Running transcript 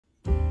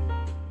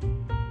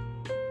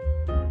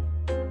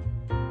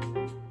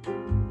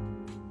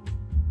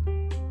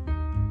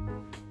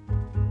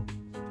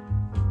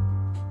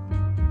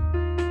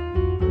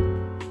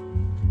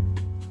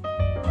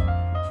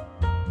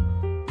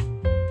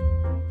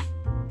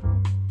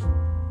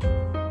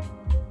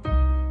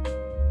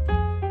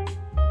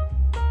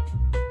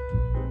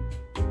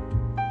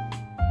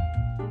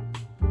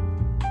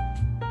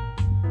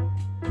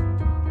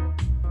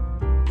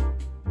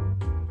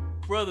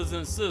brothers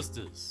and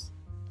sisters,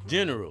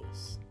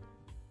 generals,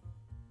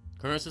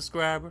 current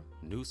subscriber,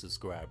 new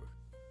subscriber,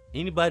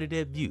 anybody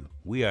that view,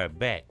 we are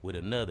back with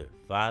another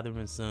father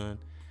and son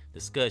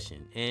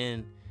discussion.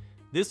 And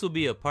this will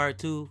be a part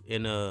 2.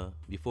 And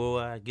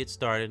before I get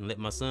started and let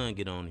my son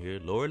get on here,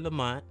 Lord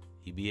Lamont,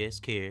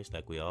 EBXCARS,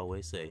 like we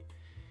always say.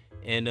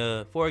 And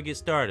before I get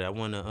started, I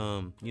want to,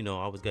 I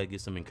always got to get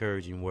some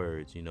encouraging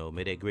words.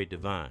 May that great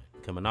divine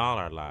come in all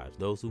our lives.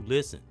 Those who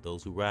listen,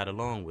 those who ride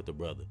along with the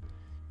brother.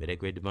 May that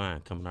great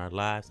divine come in our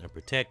lives and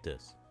protect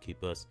us,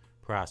 keep us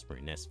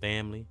prospering. That's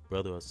family,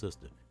 brother or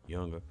sister,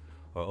 younger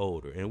or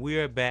older. And we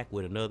are back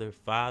with another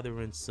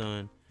father and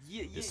son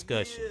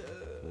discussion.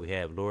 We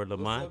have Lord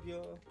Lamont,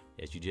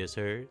 as you just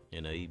heard,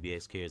 and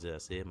EBXCARS, as I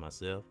said,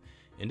 myself.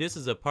 And this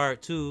is a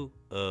part 2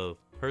 of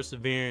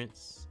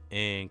perseverance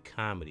and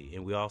comedy.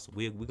 And we're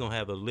gonna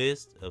have a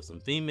list of some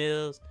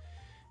females.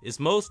 It's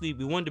mostly,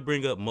 we wanted to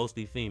bring up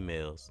mostly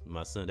females.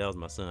 That was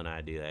my son's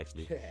idea,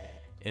 actually.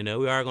 And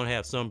we are gonna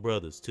have some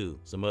brothers too,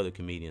 some other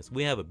comedians.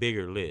 We have a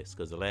bigger list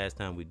because the last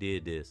time we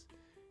did this,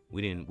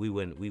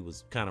 we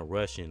was kind of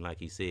rushing, like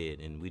he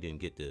said, and we didn't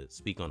get to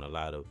speak on a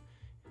lot of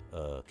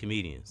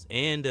comedians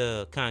and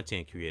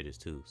content creators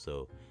too.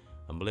 So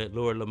I'm gonna let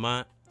Lord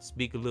Lamont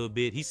speak a little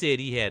bit. He said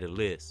he had a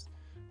list,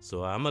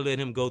 so I'm gonna let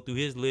him go through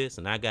his list,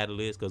 and I got a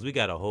list because we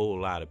got a whole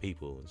lot of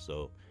people,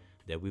 so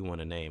that we want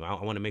to name. I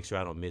want to make sure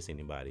I don't miss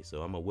anybody,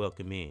 so I'm gonna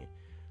welcome in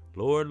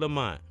Lord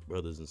Lamont,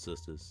 brothers and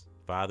sisters,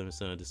 father and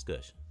son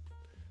discussion.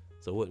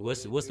 So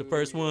what's the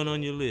first one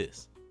on your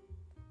list?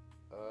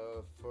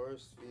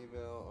 First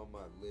female on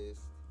my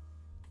list,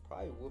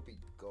 probably Whoopi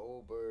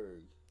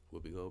Goldberg.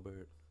 Whoopi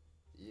Goldberg.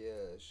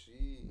 Yeah,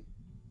 she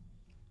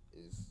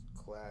is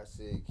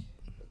classic,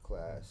 a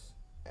class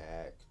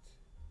act,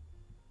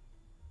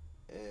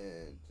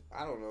 and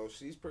I don't know,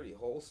 she's pretty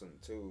wholesome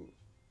too.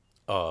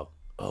 Oh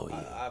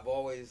yeah. I've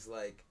always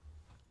like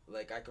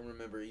I can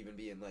remember even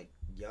being like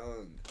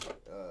young,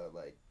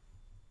 like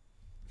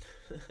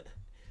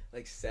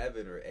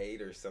 7 or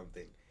 8 or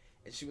something,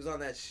 and she was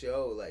on that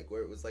show like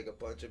where it was like a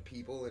bunch of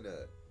people in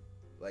a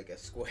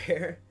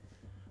square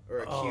or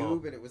a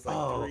cube, and it was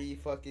like 3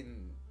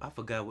 fucking, I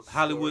forgot what,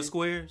 Hollywood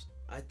Squares.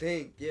 I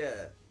think,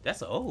 yeah.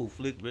 That's an old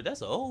flick, but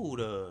that's an old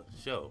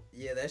show.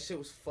 Yeah, that shit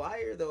was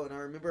fire though, and I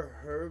remember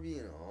her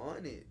being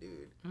on it,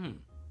 dude.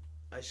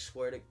 I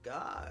swear to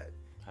God.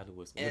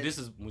 Hollywood. But this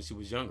is when she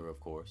was younger, of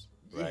course.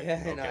 Right?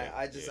 Yeah, and okay.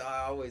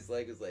 I always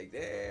was like,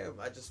 damn.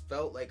 I just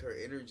felt like her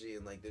energy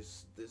and like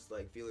this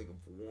like feeling of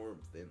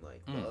warmth and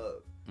like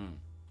love. And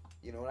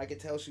I could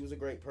tell she was a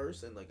great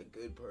person, like a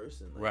good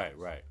person. Like,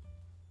 right.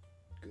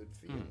 Good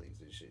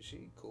feelings and shit.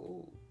 She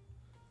cool.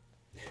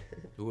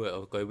 Well,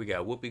 okay, we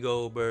got Whoopi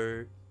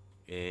Goldberg,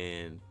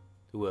 and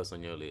who else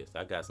on your list?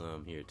 I got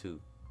some here too.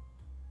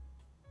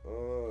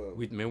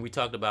 We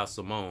talked about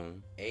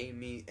Simone.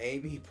 Amy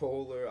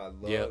Poehler. I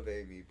love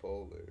Amy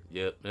Poehler.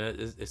 Yep.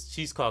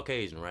 She's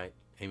Caucasian, right?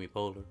 Amy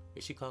Poehler.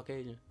 Is she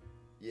Caucasian?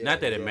 Yeah, Not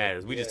that it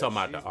matters. We just talking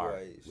about the art.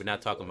 White. We're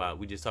not talking about.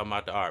 We just talking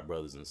about the art,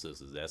 brothers and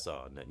sisters. That's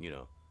all.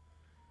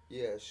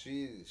 Yeah,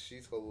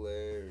 she's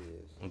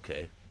hilarious.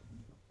 Okay.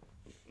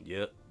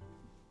 Yep.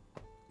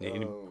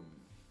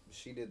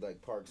 She did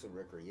like Parks and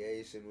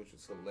Recreation, which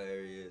was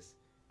hilarious.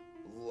 A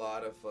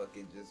lot of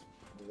fucking just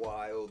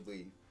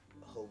wildly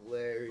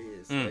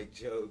hilarious like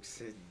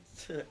jokes and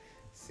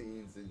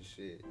scenes and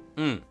shit.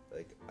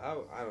 Like I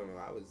don't know,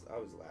 I was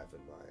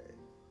laughing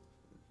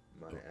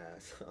my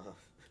ass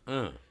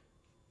off.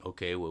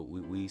 Okay, well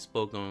we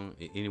spoke on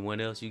anyone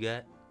else you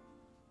got?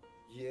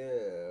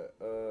 Yeah,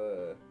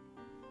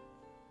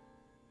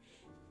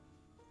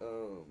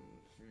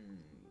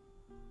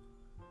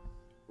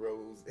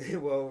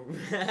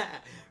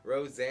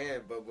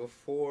 Roseanne, but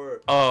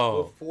before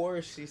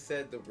she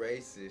said the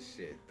racist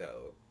shit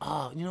though.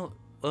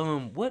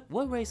 What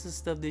racist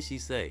stuff did she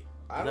say?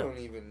 I don't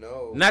even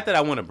know. Not that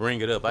I want to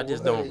bring it up. I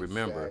just don't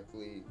remember.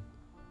 Exactly.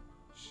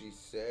 She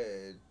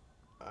said,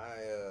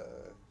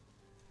 cause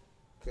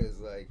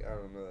like I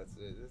don't know. That's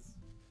it. This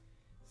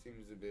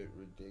seems a bit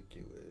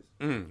ridiculous.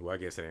 Well, I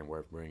guess it ain't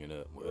worth bringing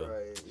up. Well.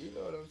 Right. You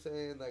know what I'm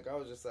saying? Like I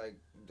was just like,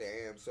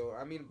 damn. So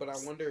I mean, but I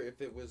wonder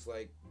if it was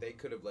like they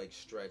could have like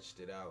stretched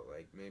it out.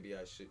 Like maybe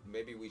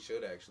we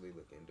should actually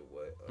look into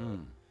what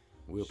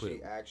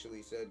she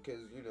actually said.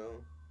 Cause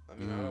I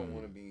mean, I don't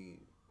want to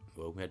be.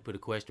 Well, we had to put a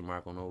question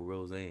mark on old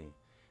Roseanne.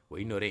 Well,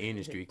 the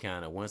industry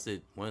kind of once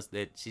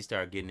that she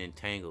started getting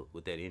entangled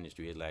with that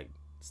industry, it's like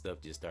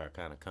stuff just started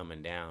kind of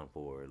coming down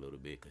for her a little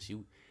bit because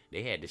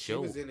they had the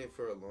show. She was in it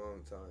for a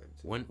long time.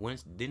 Too.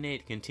 Once didn't they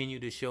continue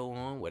the show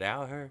on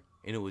without her,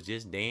 and it was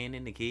just Dan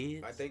and the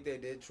kids? I think they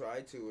did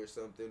try to or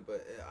something,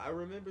 but I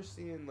remember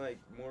seeing like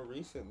more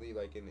recently,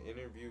 like in an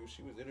interview,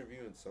 she was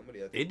interviewing somebody.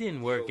 I think it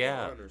didn't work Theo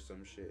out Von or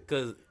some shit.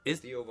 Because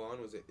Theo Von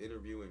was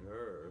interviewing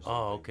her. Or something.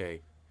 Oh,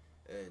 okay.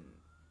 And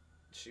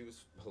she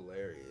was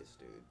hilarious,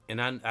 dude.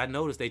 And I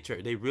noticed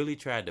they really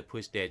tried to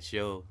push that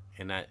show,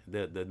 and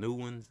the new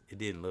ones, it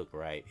didn't look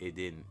right. It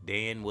didn't.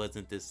 Dan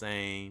wasn't the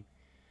same,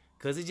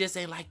 cause it just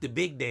ain't like the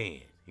big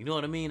Dan. You know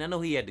what I mean? I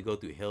know he had to go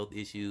through health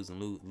issues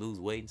and lose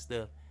weight and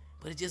stuff,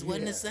 but it just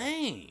wasn't the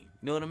same. You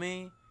know what I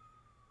mean?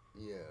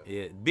 Yeah.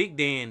 Yeah. Big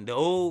Dan, the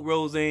old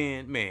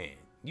Roseanne, man.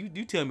 You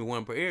tell me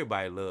one per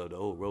everybody loved the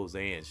old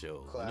Roseanne show.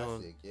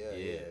 Classic. You know? Yeah.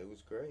 It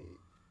was great.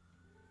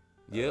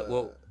 Yeah.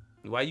 Well,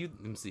 why you?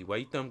 Let me see. Why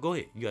you go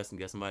ahead. You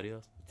got somebody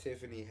else?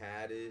 Tiffany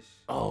Haddish.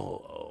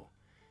 Oh.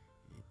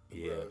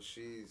 Yeah. Bro,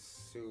 she's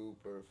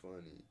super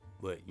funny.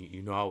 But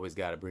you know, I always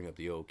got to bring up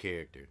the old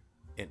character.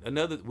 And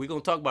we're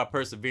going to talk about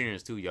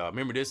perseverance too, y'all.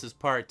 Remember, this is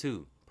part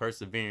 2,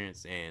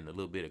 perseverance and a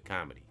little bit of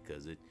comedy,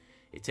 because it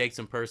takes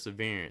some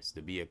perseverance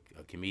to be a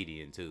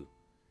comedian too,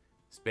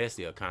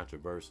 especially a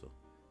controversial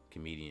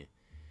comedian.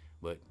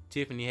 But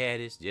Tiffany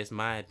Haddish, just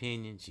my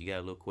opinion, she got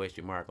a little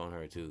question mark on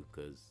her too,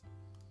 because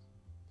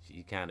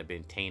she kind of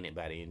been tainted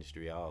by the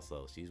industry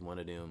also. She's one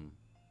of them,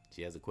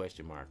 she has a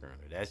question mark on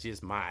her. That's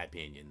just my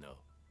opinion though.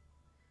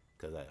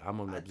 Cause I'm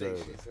an observer. I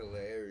think she's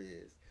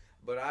hilarious,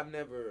 but I've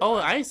never. Oh,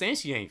 I ain't saying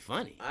she ain't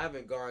funny. I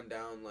haven't gone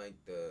down like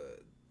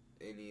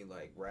any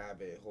like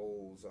rabbit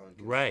holes on.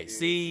 Right.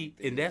 See,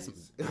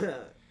 theories.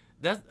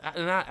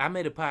 And I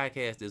made a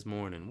podcast this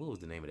morning. What was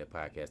the name of that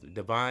podcast?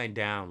 Divine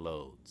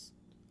Downloads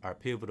are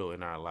pivotal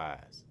in our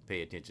lives.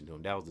 Pay attention to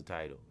them. That was the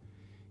title.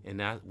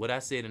 And what I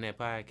said in that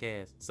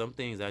podcast, some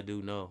things I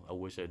do know, I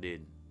wish I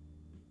didn't.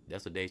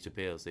 That's what Dave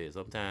Chappelle said.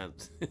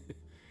 Sometimes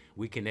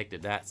we connect the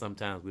dots.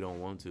 Sometimes we don't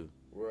want to.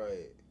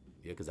 Right.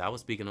 Yeah, because I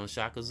was speaking on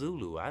Shaka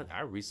Zulu.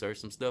 I researched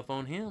some stuff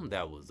on him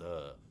that was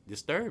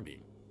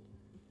disturbing.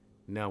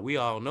 Now, we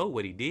all know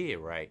what he did,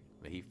 right?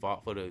 He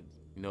fought for the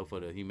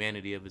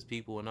humanity of his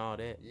people and all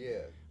that. Yeah.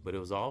 But it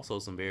was also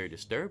some very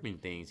disturbing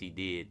things he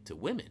did to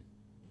women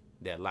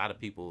that a lot of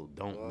people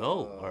don't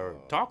know or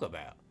talk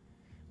about.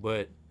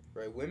 But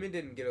right, women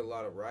didn't get a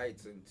lot of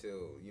rights until,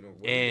 women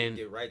and didn't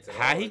get rights at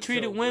how all he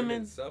treated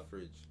women,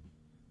 suffrage.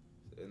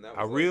 And that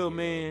was a real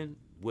man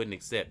wouldn't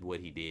accept what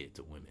he did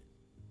to women.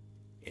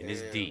 And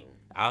it's deep.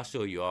 I'll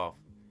show you off.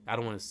 I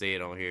don't want to say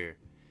it on here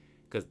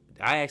because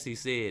I actually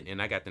said,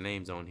 and I got the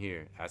names on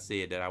here, I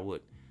said that I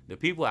would. The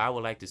people I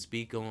would like to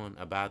speak on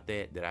about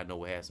that I know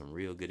will have some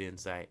real good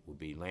insight would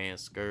be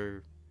Lance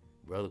Scurv,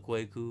 Brother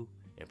Kwaku,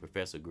 and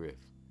Professor Griff.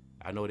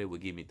 I know they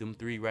would give me them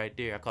 3 right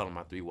there. I call them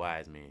my 3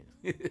 wise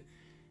men.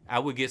 I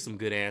would get some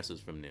good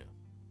answers from them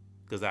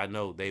because I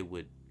know they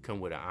would come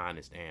with an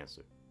honest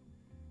answer.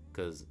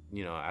 Because,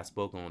 I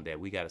spoke on that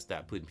we got to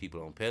stop putting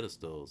people on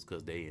pedestals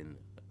because they in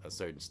a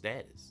certain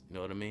status. You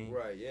know what I mean?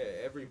 Right, yeah.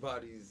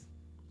 Everybody's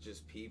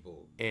just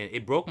people. And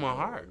it broke my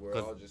heart.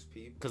 We're all just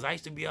people. Because I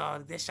used to be all,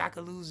 that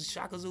Shaka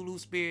Zulu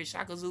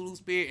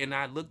spirit. And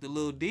I looked a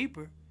little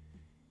deeper.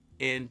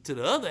 And to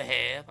the other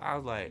half, I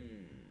was like,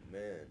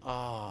 man.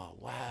 Oh,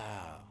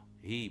 wow.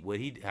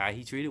 How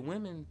he treated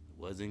women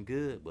wasn't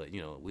good. But,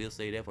 we'll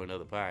say that for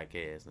another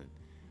podcast. And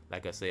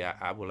like I say,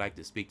 I would like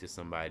to speak to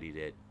somebody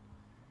that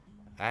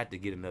I had to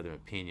get another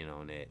opinion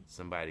on that.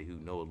 Somebody who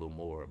know a little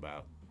more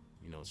about,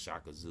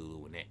 Shaka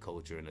Zulu and that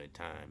culture and that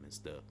time and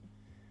stuff.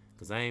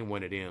 Because I ain't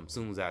one of them. As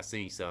soon as I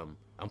see something,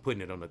 I'm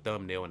putting it on the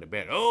thumbnail in the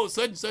back. Oh,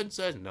 such.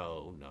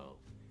 No.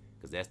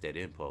 Because that's that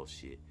impulse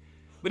shit.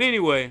 But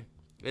anyway,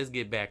 let's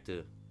get back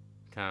to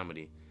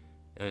comedy.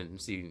 And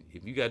see,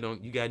 if you got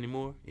any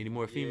more? Any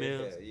more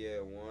females?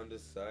 Yeah, Wanda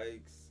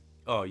Sykes.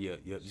 Oh, yeah.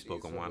 You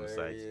spoke on Wanda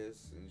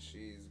Sykes. And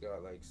she's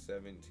got like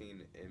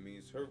 17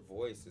 Emmys. Her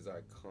voice is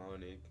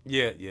iconic.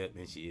 Yeah,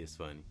 and she is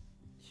funny.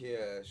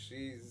 Yeah,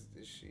 she's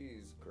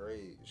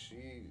great.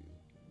 She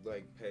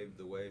like paved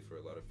the way for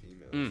a lot of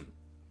females.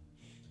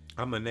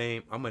 I'm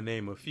gonna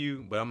name a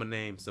few, but I'm gonna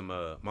name some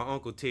my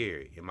Uncle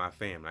Terry in my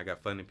family. I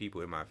got funny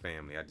people in my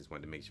family. I just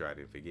wanted to make sure I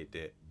didn't forget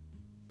that.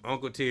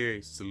 Uncle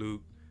Terry,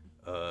 salute.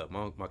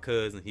 My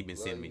cousin, he been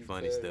sending me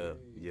funny stuff.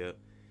 Yep.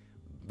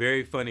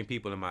 Very funny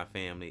people in my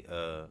family.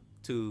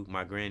 Two,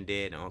 my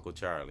granddad and Uncle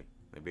Charlie.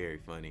 They're very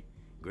funny.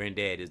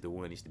 Granddad is the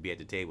one who used to be at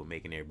the table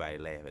making everybody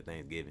laugh at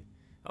Thanksgiving.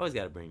 I always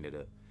got to bring that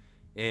up.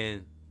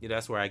 And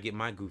that's where I get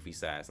my goofy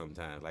side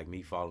sometimes, like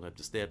me falling up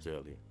the steps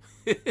earlier.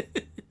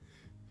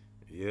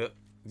 Yep.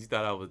 You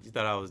thought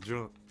I was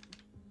drunk,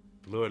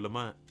 Lord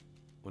Lamont,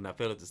 when I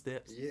fell up the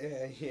steps.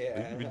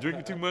 Yeah. You been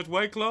drinking too much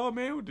White Claw,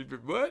 man?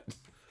 What?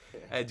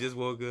 I just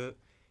woke up.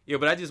 Yeah,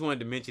 but I just wanted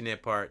to mention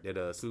that part,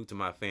 that salute to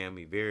my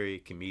family. Very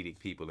comedic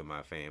people in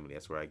my family.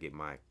 That's where I get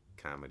my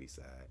comedy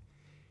side.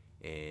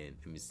 And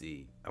let me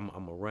see. I'm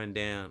going to run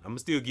down. I'm going to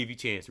still give you a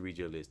chance to read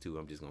your list, too.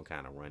 I'm just going to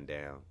kind of run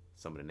down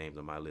some of the names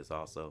on my list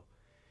also.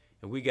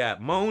 And we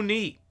got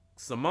Monique,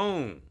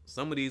 Simone.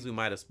 Some of these we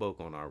might have spoke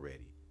on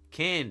already.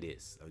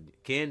 Candace.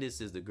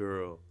 Candace is the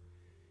girl.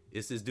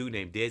 It's this dude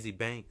named Desi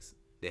Banks.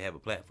 They have a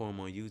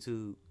platform on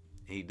YouTube.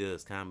 He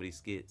does comedy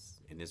skits.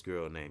 And this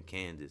girl named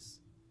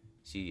Candace,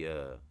 she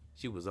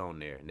was on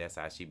there. And that's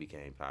how she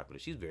became popular.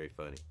 She's very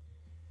funny.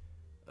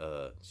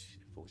 I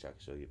wish I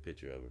could show you a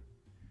picture of her.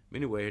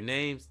 Anyway, her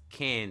name's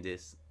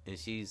Candace, and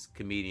she's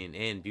comedian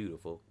and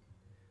beautiful.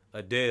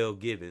 Adele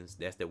Givens,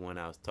 that's the one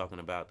I was talking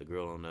about, the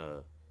girl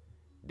on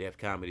Def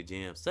Comedy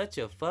Jam. Such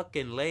a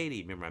fucking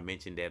lady. Remember I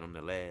mentioned that on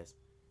the last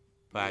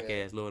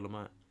podcast, Lord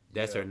Lamont?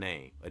 That's her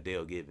name,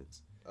 Adele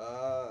Givens.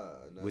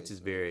 Nice, which is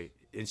very,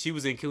 and she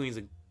was in Queens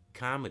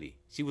comedy.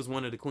 She was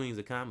one of the queens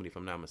of comedy, if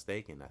I'm not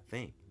mistaken. I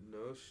think.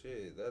 No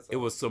shit. That's. It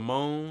was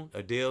Simone,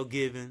 Adele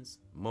Givens,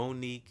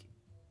 Monique.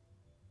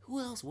 Who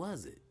else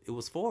was it? It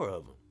was 4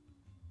 of them.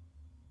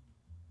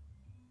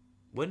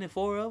 Wasn't it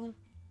 4 of them?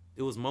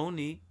 It was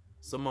Monique,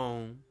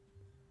 Simone,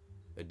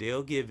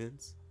 Adele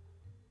Givens.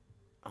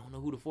 I don't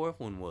know who the 4th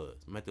one was.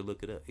 I'm going to have to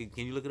look it up.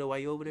 Can you look it up while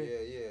you're over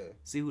there? Yeah.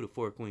 See who the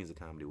 4 queens of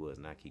comedy was,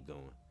 and I keep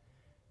going.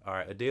 All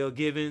right, Adele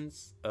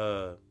Givens,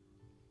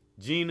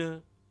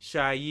 Gina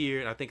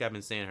Shire. I think I've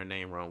been saying her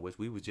name wrong, which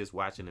we was just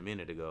watching a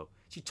minute ago.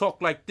 She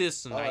talked like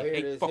this, and I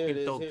hate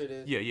fucking dope.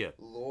 Yeah.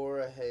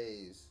 Laura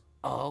Hayes.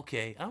 Oh,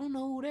 okay. I don't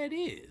know who that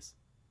is.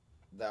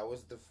 That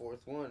was the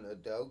 4th one.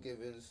 Adele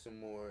Givens,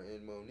 Samore,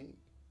 and Monique.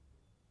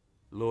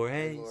 Laura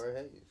Hayes? Laura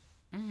Hayes.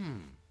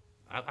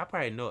 I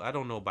probably know. I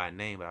don't know by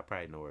name, but I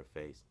probably know her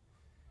face.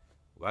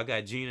 Well, I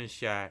got Gina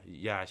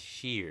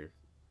Yashir,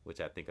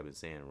 which I think I've been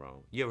saying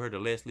wrong. You ever heard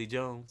of Leslie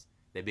Jones?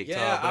 That big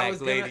tall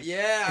black lady?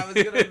 I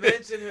was going to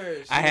mention her.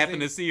 I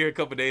happened to see her a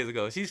couple days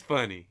ago. She's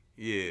funny.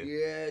 Yeah.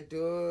 Yeah,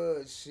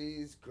 dude.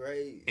 She's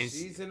great. And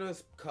she's in a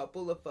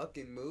couple of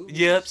fucking movies.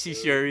 Yep, she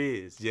sure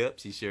is.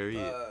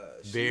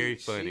 Very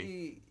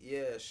funny.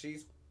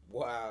 She's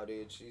wow,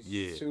 dude.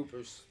 She's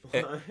super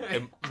smart.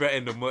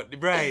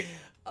 Right.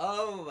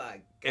 Oh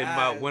my god.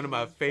 And one of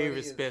my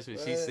favorite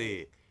specials,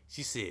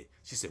 she said,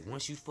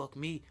 once you fuck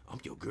me, I'm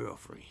your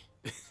girlfriend.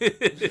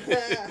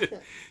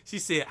 She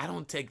said, I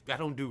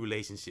don't do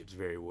relationships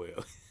very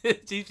well.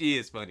 she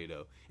is funny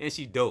though, and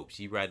she dope.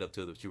 She right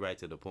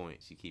to the point.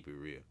 She keep it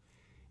real.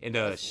 And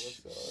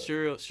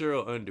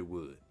Cheryl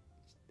Underwood,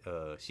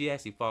 she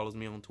actually follows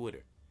me on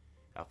Twitter.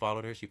 I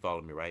followed her, she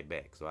followed me right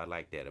back. So I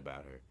like that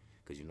about her,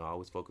 because I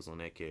always focus on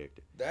that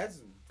character.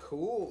 That's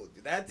cool.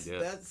 That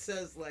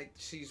says like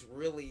she's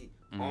really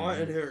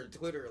on her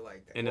Twitter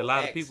like that. And a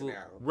lot of people,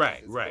 now,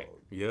 right.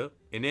 Yep.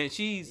 And then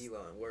she's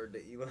word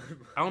to Elon.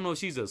 I don't know if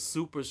she's a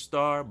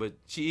superstar, but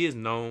she is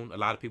known. A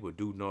lot of people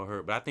do know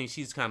her, but I think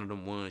she's kind of the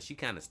one. She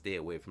kind of stay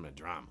away from the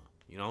drama.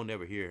 I'll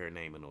never hear her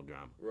name in no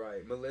drama.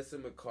 Right. Melissa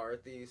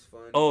McCarthy's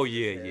funny. Oh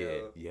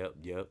yeah. Yep.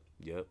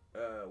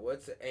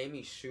 What's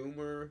Amy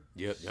Schumer?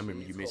 Yep. I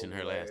remember you mentioned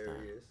her last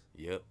time.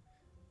 Yep.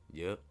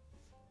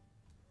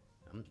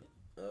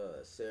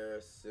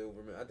 Sarah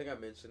Silverman. I think I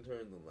mentioned her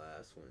in the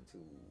last one too.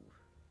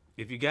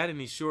 If you got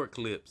any short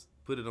clips,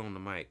 put it on the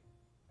mic.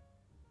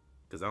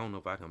 Cause I don't know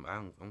if I can.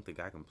 I don't think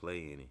I can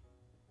play any.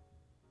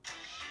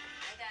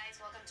 Hi guys,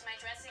 welcome to my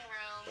dressing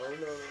room. Oh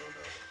no.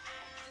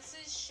 This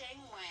is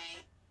Shengwei.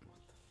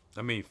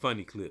 I mean,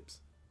 funny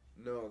clips.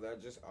 No,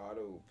 that just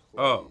auto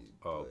played. Oh,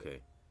 okay.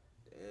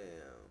 Damn.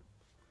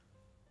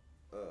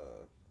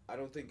 I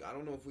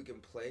don't know if we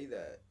can play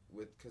that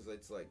because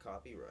it's like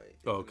copyright.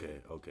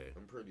 Okay. I'm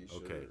pretty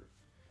sure. Okay.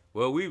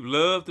 Well, we'd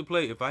love to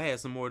play. If I had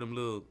some more of them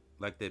little,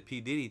 like that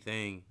P. Diddy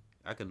thing,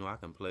 I can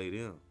play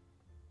them.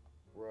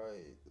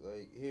 Right.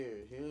 Like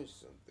here's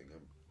something.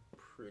 I'm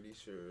pretty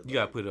sure. You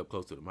gotta put it up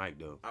close to the mic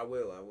though. I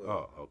will.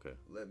 Oh, okay.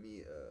 Let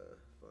me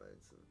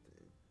find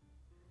something.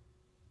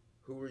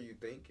 Who were you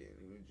thinking?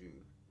 Who would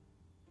you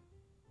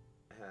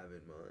have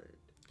in mind?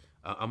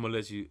 I'm gonna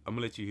let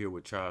you hear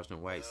what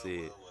Charleston White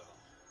said. Well.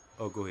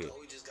 Oh, go ahead.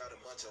 We just got a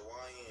bunch of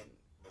YN.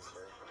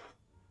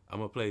 I'm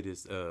gonna play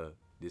this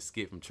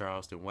skit from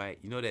Charleston White.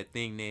 You know that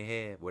thing they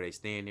have where they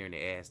stand there and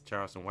they ask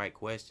Charleston White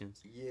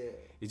questions? Yeah.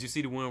 Did you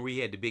see the one where he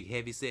had the big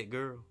heavy set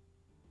girl?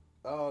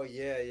 Oh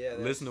yeah.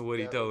 Listen to what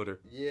he told her.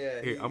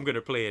 Yeah. Here, I'm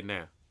gonna play it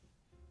now.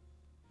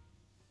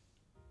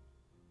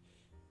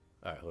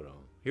 All right, hold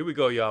on. Here we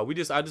go, y'all. I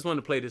just want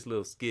to play this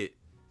little skit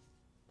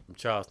from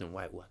Charleston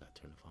White. Oh, I gotta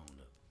turn the phone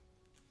up.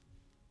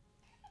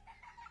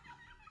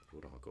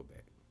 Hold on, go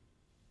back.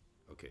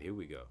 Okay, here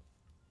we go.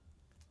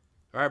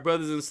 All right,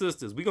 brothers and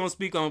sisters, we're going to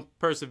speak on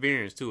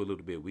perseverance, too, a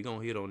little bit. We're going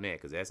to hit on that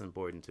because that's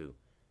important, too.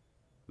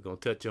 We're going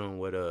to touch on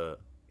what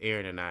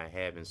Aaron and I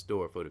have in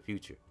store for the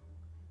future.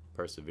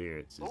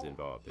 Perseverance is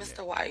involved in that.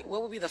 Mr. White,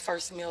 what would be the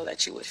first meal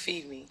that you would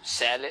feed me?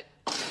 Salad.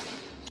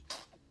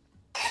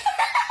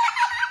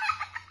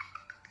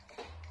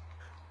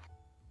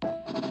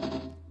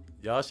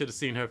 Y'all should have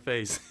seen her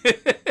face.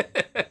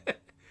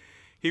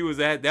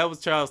 That was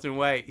Charleston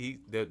White.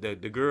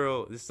 The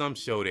girl, this is some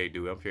show they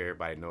do. I'm sure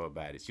everybody know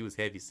about it. She was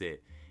heavy set.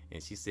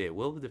 And she said,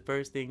 what was the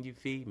first thing you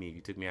feed me if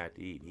you took me out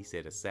to eat? And he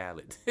said a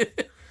salad.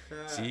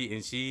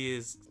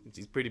 She's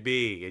pretty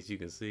big, as you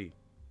can see.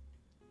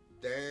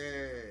 Dang.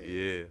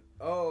 Yeah.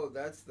 Oh,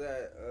 that's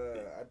that.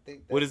 I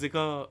think. What is it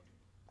called?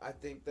 I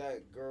think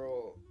that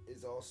girl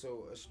is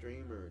also a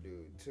streamer,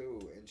 dude,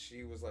 too. And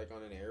she was like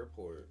on an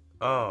airport.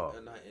 Oh.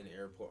 Not in an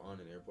airport, on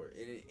an airport.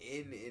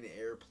 In an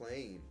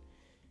airplane.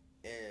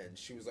 And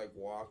she was like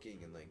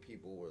walking and like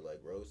people were like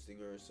roasting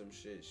her or some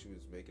shit. She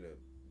was making a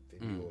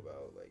video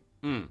about like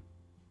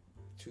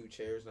 2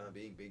 chairs not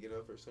being big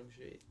enough or some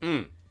shit.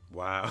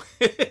 Wow.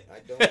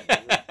 I don't.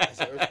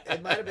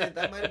 That might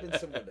have been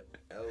someone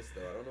else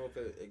though. I don't know if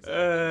it exactly.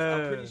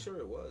 I'm pretty sure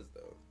it was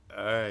though.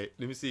 All right,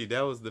 let me see.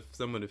 That was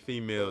some of the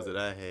females that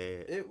I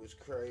had. It was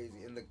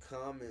crazy. In the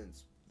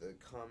comments were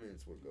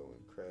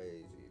going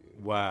crazy. Dude.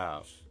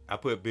 Wow.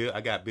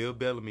 I got Bill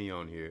Bellamy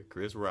on here,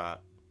 Chris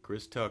Rock,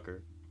 Chris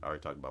Tucker. I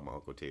already talked about my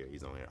Uncle Terry.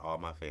 He's on here. All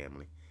my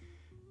family.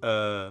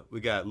 We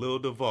got Lil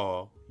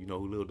Duval. You know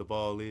who Lil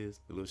Duval is?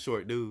 The little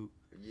short dude.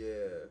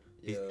 Yeah.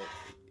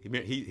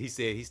 He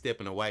said he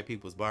stepped in a white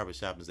people's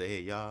barbershop and said,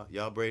 "Hey,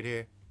 y'all braid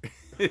hair."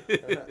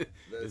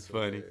 It's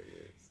funny.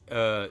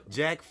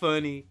 Jack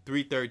Funny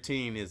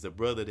 313 is a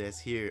brother that's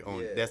here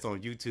that's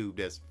on YouTube.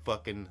 That's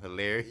fucking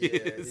hilarious.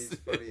 Yeah, he's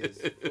funny as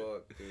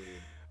fuck,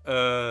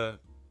 dude.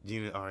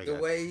 The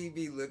way he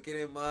be looking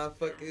at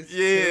motherfuckers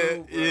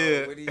too,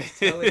 bro, when he's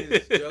telling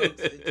his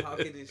jokes and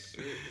talking his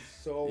shit, is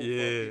so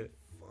fucking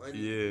funny.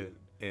 Yeah,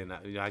 and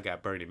I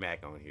got Bernie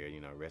Mac on here.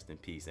 Rest in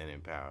peace and in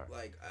power.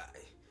 Like,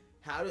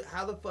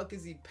 how the fuck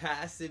is he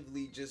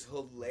passively just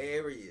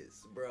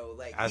hilarious, bro?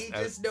 Like, he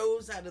just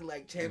knows how to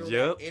like channel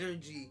that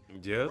energy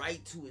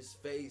right to his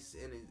face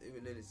and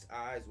even in his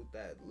eyes with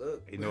that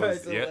look. He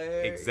knows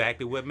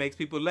exactly what makes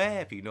people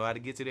laugh. He know how to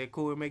get to that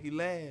core and make you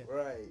laugh.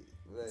 Right.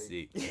 Like.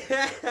 See.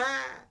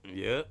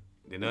 Yep.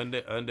 Then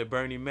under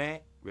Bernie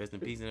Mac, rest in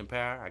peace and in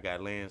power, I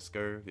got Lance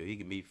Scurv. He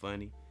can be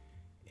funny,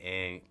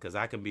 and cause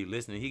I can be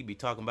listening, he can be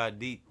talking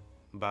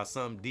about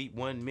something deep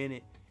 1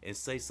 minute and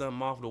say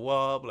something off the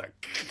wall, but like,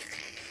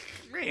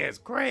 man, it's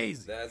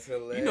crazy. That's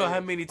hilarious. You know how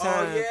many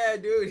times? Oh yeah,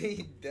 dude,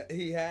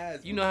 he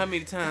has. You know how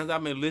many times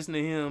I've been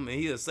listening to him and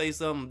he'll say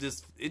something,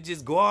 it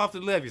just go off the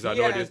left. He's like,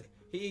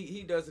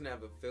 he doesn't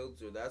have a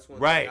filter. That's one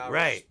thing I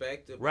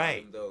respect about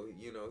him, though.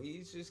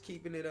 He's just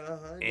keeping it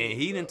 100. And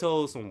he done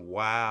told some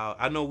wild.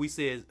 I know we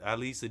said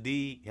Ali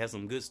Sadiq has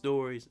some good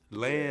stories.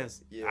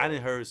 Lance, I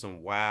done heard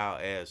some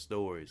wild ass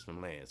stories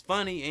from Lance.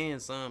 Funny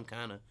and some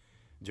kind of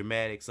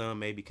dramatic, some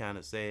maybe kind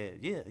of sad.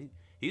 Yeah,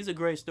 he's a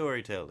great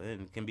storyteller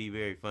and can be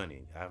very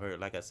funny. I've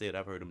heard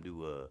him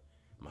do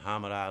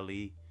Muhammad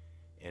Ali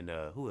and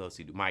who else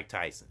he do? Mike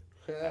Tyson.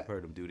 I've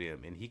heard him do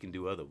them, and he can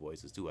do other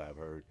voices too. I've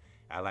heard.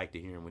 I like to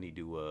hear him when he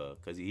do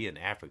cause he in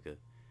Africa,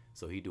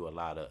 so he do a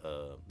lot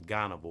of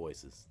Ghana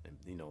voices and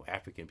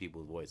African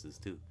people's voices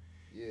too.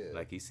 Yeah.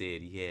 Like he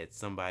said, he had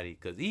somebody,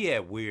 cause he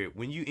had weird.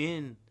 When you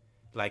in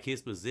like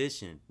his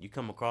position, you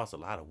come across a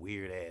lot of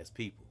weird ass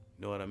people.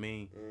 You know what I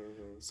mean?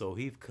 Mm-hmm. So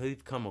he've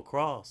come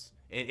across,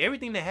 and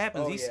everything that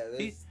happens, and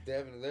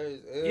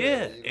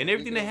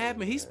everything that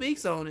happens, he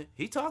speaks on it.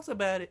 He talks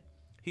about it.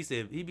 He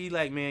said he be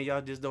like, man,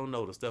 y'all just don't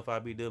know the stuff I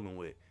be dealing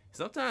with.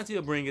 Sometimes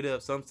he'll bring it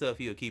up. Some stuff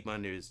he'll keep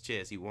under his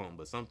chest. He won't.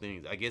 But some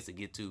things, I guess,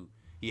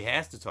 he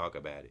has to talk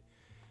about it.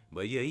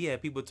 But yeah, he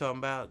had people talking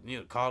about,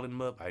 calling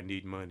him up. I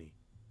need money.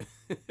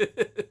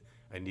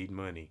 I need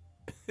money.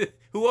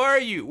 Who are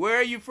you? Where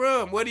are you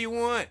from? What do you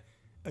want?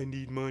 I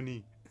need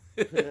money.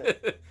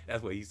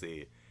 That's what he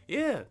said.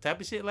 Yeah,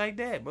 type of shit like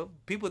that. But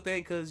people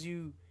think because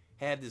you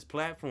have this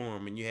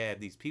platform and you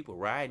have these people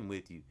riding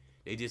with you,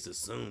 they just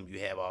assume you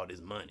have all this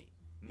money.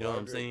 You know what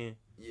I'm saying?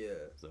 Yeah.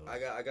 So I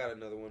got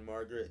another one,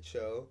 Margaret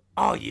Cho.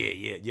 Oh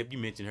yeah. Yep, you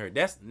mentioned her.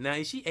 Now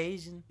is she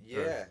Asian?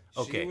 Yeah.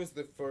 Okay. She was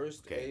the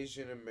first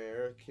Asian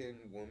American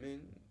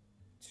woman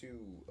to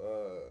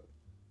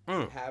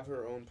have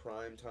her own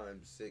primetime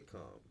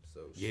sitcom.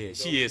 So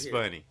she is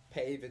funny.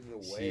 Paving the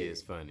way.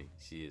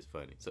 She is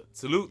funny. So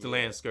salute to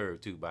Lance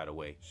Scurv too, by the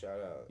way. Shout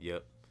out.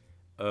 Yep.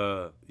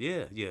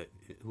 Yeah.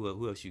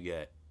 Who else you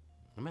got?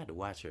 I'm gonna have to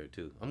watch her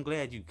too. I'm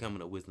glad you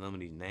coming up with some of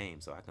these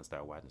names so I can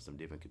start watching some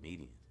different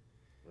comedians.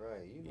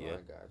 Right,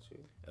 I got you.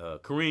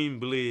 Kareem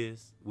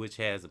Blizz, which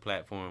has a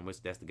platform,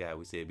 which that's the guy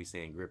we said be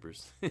saying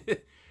grippers.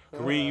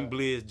 Kareem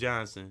Blizz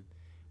Johnson,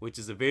 which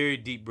is a very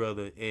deep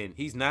brother, and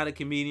he's not a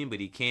comedian, but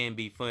he can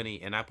be funny.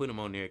 And I put him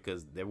on there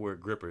because the word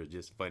gripper is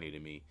just funny to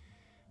me.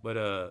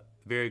 But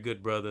very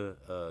good brother,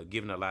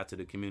 giving a lot to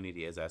the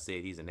community. As I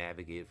said, he's an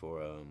advocate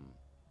for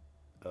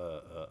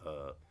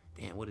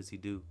what does he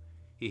do?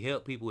 He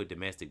helped people with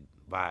domestic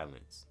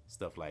violence,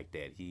 stuff like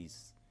that.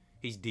 He's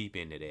deep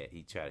into that.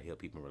 He try to help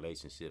people in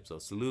relationships. So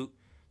salute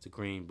to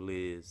Kareem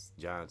Blizz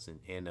Johnson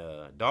and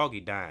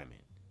Doggy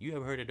Diamond. You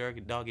ever heard of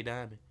Doggy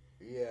Diamond?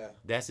 Yeah.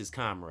 That's his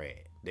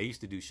comrade. They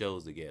used to do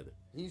shows together.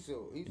 He's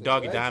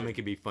Doggy Diamond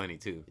can be funny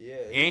too. Yeah.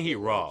 And he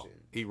raw.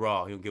 He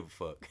raw. He don't give a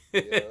fuck.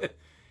 Yeah.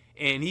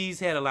 And he's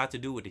had a lot to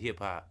do with the hip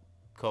hop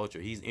culture.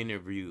 He's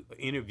interviewed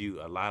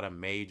a lot of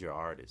major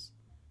artists,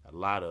 a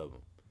lot of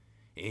them.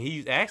 And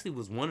he actually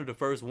was one of the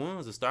first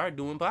ones to start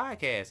doing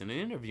podcasting and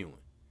interviewing.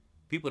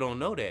 People don't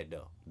know that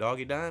though.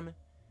 Doggy Diamond,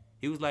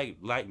 he was like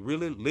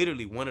really,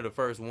 literally one of the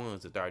first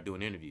ones to start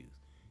doing interviews.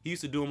 He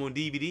used to do them on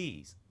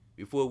DVDs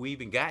before we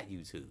even got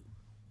YouTube.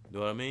 You know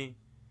what I mean?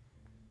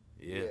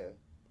 Yeah.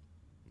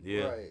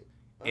 Right.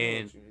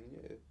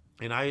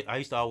 And I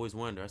used to always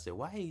wonder. I said,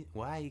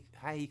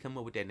 how he come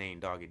up with that name,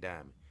 Doggy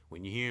Diamond?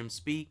 When you hear him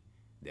speak,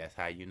 that's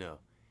how you know.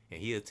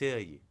 And he'll tell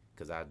you,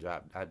 cause I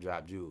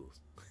drop jewels.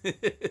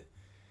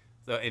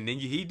 So and then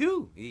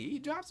he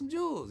dropped some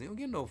jewels. He don't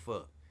give no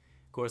fuck.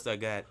 Of course, I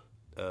got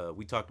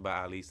we talked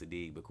about Ali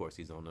Sadiq, but of course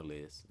he's on the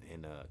list,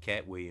 and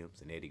Cat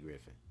Williams and Eddie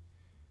Griffin.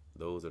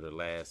 Those are the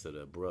last of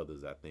the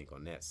brothers, I think,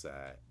 on that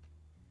side.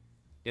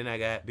 Then I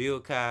got Bill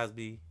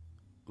Cosby,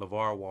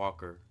 LeVar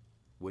Walker,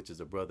 which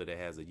is a brother that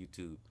has a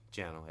YouTube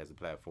channel, has a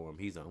platform.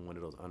 He's on one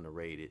of those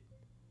underrated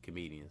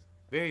comedians.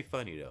 Very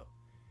funny though.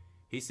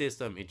 He said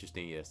something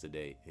interesting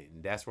yesterday,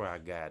 and that's where I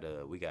got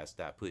we got to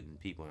stop putting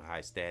people in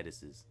high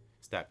statuses,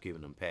 stop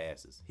giving them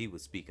passes. He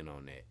was speaking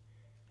on that.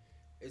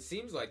 It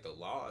seems like the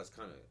law is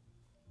kind of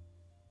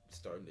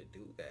starting to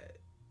do that.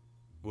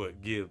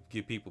 What, give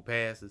people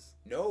passes?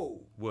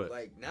 No. What?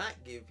 Like not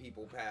give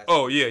people passes.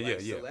 Oh yeah,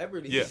 like yeah.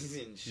 Celebrities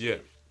and shit. Yeah.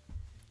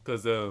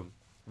 Cause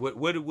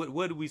what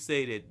did we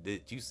say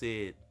that you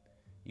said?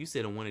 You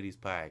said on one of these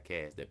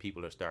podcasts that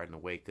people are starting to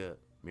wake up.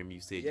 Remember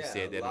you said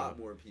that a lot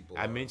more people.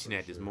 I mentioned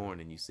that this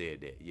morning. You said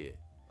that, yeah.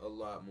 A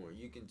lot more.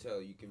 You can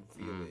tell. You can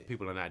feel it.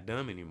 People are not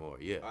dumb anymore.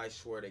 Yeah. I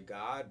swear to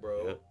God,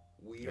 bro. Yep.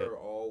 We are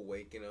all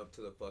waking up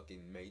to the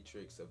fucking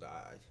matrix of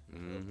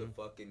the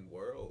fucking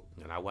world.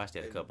 And I watched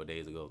that a couple of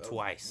days ago,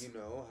 twice. You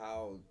know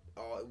how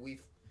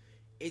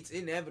it's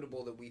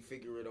inevitable that we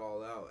figure it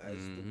all out as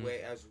the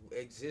way, as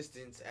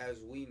existence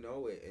as we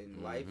know it,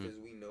 and life as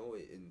we know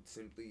it, and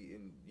simply,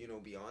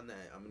 and beyond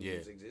that, I'm gonna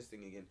use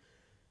existing again.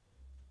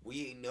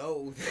 We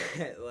know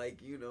that,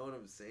 like, you know what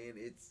I'm saying?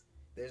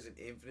 There's an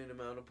infinite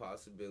amount of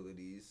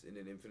possibilities, and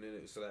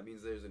so that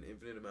means there's an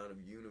infinite amount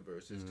of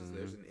universes, because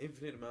there's an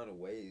infinite amount of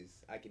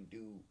ways I can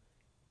do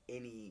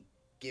any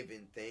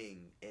given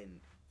thing, and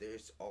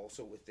there's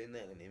also within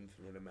that an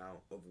infinite amount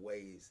of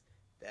ways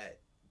that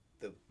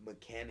the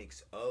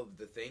mechanics of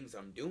the things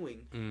I'm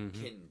doing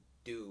can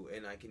do,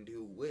 and I can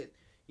do with.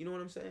 You know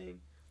what I'm saying?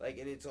 Like,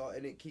 and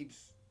it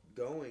keeps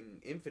going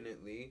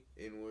infinitely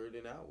inward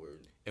and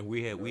outward. And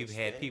we've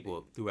had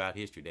people throughout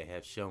history that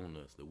have shown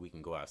us that we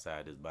can go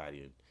outside this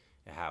body and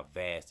how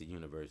vast the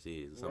universe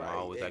is. Something I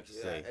always like to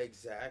say.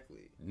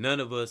 Exactly. None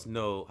of us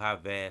know how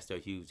vast or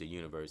huge the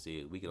universe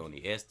is. We can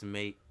only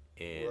estimate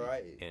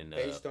and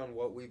based on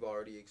what we've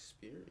already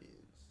experienced.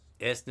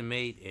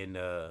 Estimate and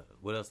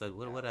what else?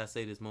 What did I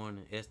say this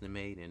morning?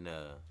 Estimate and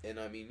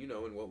I mean,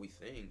 and what we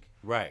think.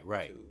 Right.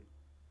 Too.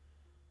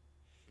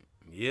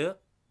 Yep.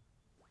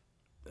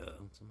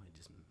 Somebody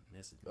just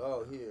messaged me.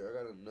 Oh, here,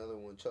 I got another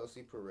one.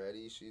 Chelsea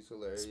Peretti, she's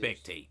hilarious.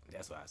 Spectate.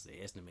 That's what I say.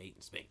 Estimate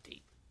and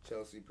spectate.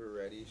 Chelsea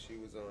Peretti, she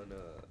was on.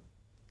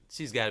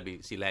 She's got to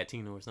be. She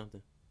Latino or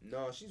something?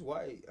 No, she's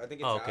white. I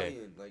think Italian, okay.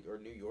 like, or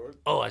New York.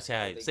 Oh,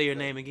 Italian. Say your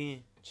name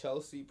again.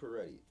 Chelsea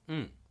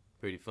Peretti.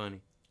 Pretty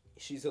funny.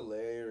 She's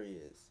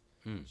hilarious.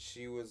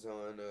 She was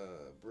on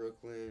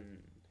Brooklyn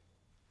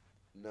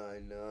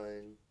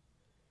Nine-Nine,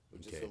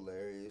 which is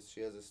hilarious.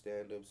 She has a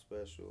stand-up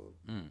special.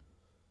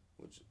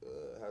 Which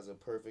has a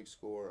perfect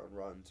score on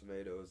Rotten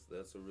Tomatoes.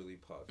 That's a really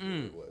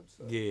popular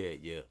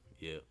website.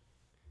 Yeah.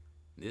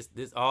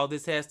 All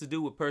this has to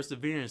do with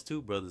perseverance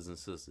too, brothers and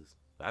sisters.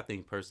 I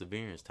think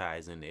perseverance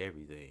ties into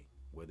everything.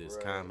 Whether it's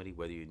comedy,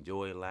 whether you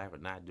enjoy life or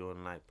not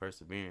enjoying life,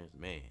 perseverance,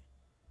 man.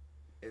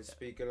 And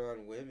speaking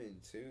on women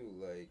too,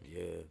 like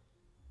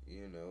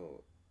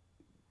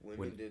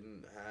women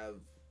didn't have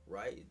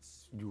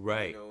rights.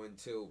 Right.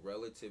 Until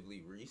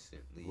relatively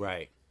recently.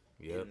 Right.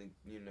 Yep.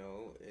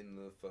 In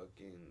the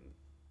fucking,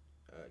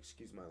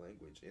 excuse my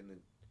language, in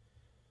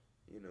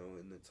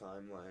the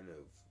timeline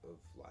of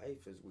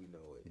life as we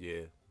know it.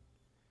 Yeah.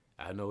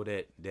 I know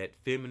that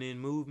feminine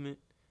movement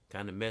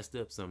kind of messed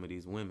up some of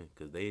these women,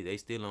 because they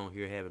still on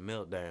here having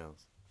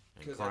meltdowns and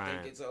because crying.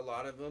 I think a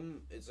lot of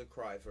them, it's a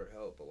cry for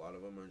help. A lot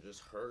of them are just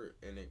hurt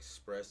and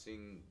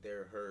expressing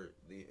their hurt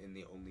in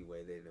the only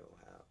way they know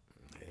how.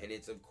 Yeah. And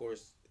it's, of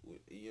course,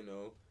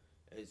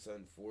 it's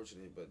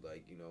unfortunate, but,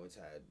 like, it's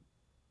had...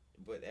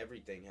 But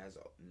everything has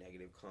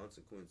negative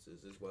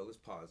consequences as well as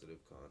positive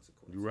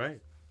consequences. Right.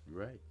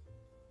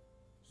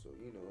 So,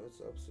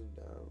 it's ups and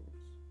downs.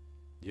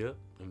 Yep.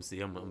 Let me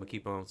see. I'm going to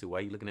keep on. See, while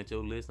you looking at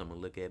your list, I'm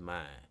going to look at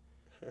mine.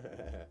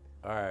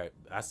 All right.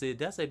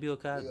 Did I say Bill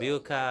Cosby?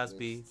 Bill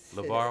Cosby,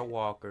 LeVar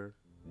Walker,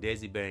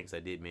 Desi Banks I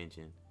did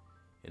mention.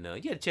 And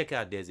you got to check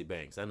out Desi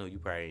Banks. I know you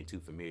probably ain't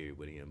too familiar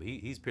with him, but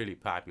he's pretty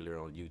popular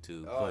on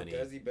YouTube. Oh, funny.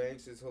 Desi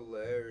Banks is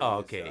hilarious. Oh,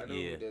 okay, I know who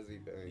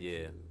Desi Banks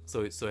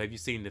is. So have you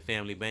seen the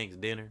Family Banks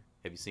dinner?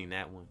 Have you seen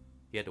that one?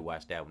 You have to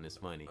watch that one. It's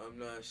funny. I'm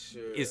not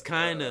sure. It's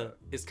kind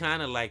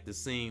of like the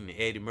scene in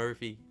Eddie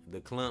Murphy, the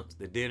Clumps,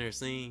 the dinner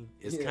scene.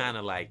 It's kind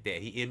of like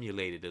that. He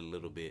emulated it a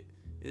little bit.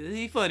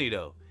 He's funny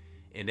though,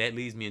 and that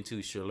leads me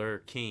into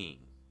Shalur King.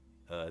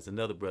 It's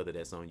another brother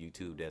that's on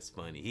YouTube that's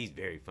funny. He's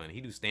very funny.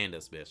 He do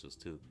stand-up specials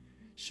too.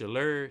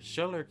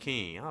 Shuler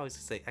King. I always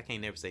say, I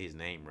can't never say his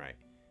name right,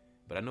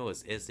 but I know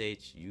it's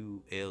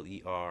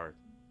Shuler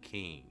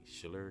King.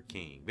 Shuler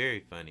King. Very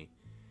funny.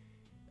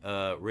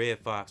 Red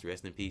Fox,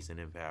 rest in peace and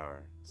in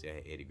power. See, I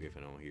had Eddie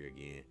Griffin on here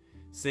again.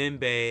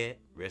 Sinbad,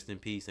 rest in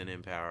peace and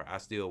in power. I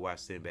still watch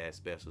Sinbad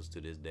specials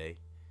to this day.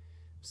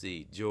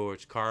 See,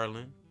 George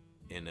Carlin,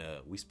 and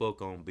we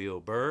spoke on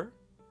Bill Burr,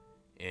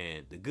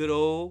 and the good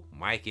old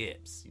Mike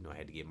Epps. I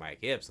had to get Mike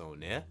Epps on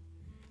there.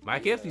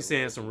 Mike Epps be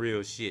saying some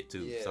real shit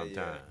too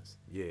sometimes.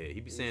 Yeah, he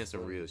be saying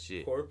some real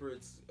shit.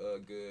 Corporate's a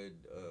good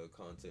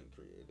content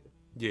creator.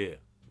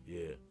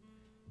 Yeah.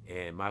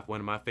 And one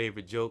of my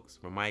favorite jokes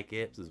from Mike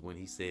Epps is when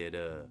he said,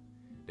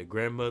 the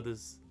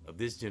grandmothers of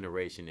this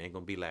generation ain't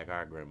gonna be like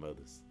our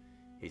grandmothers.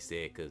 He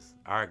said, because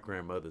our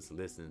grandmothers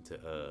listened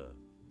to,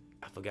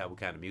 I forgot what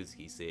kind of music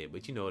he said,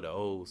 but you know, the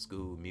old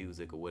school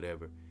music or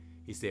whatever.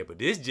 He said, but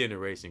this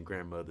generation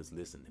grandmothers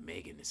listen to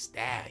Megan Thee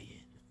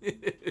Stallion.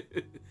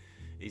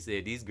 He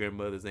said, these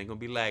grandmothers ain't gonna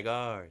be like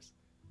ours.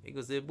 He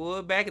gonna say,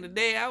 boy, back in the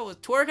day, I was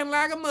twerking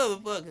like a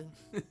motherfucker.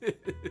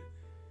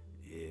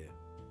 Yeah.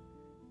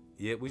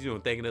 Yeah, what you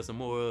doing, thinking of some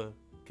more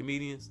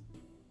comedians?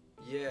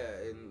 Yeah,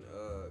 and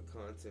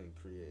content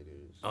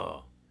creators.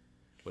 Oh.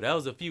 Well, that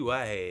was a few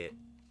I had.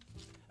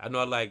 I know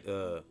I like,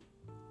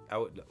 I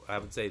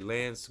would say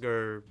Lance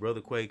Skir, Brother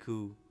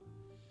Kwaku,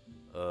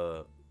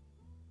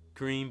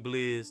 Kareem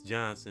Bliss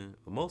Johnson.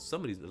 A lot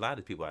of these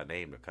people I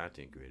named are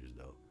content creators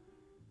though.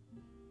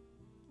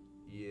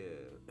 Yeah.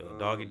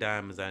 Doggy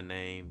Diamonds I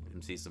named. Let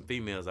me see, some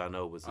females I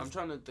know was. I'm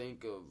trying to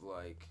think of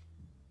like.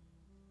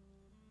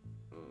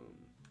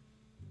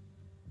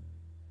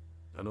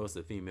 I know it's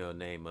a female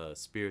named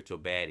Spiritual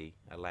Baddie.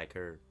 I like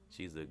her.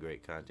 She's a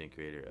great content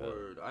creator.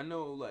 Word. I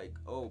know like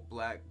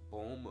Black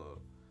Boma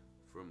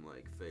from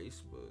like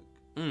Facebook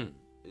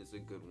is a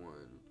good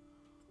one.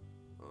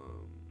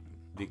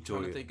 Victoria.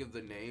 I'm trying to think of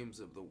the names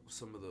of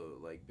some of the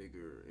like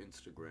bigger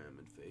Instagram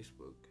and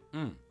Facebook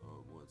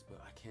ones, but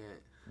I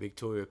can't.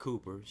 Victoria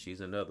Cooper, she's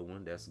another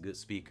one. That's a good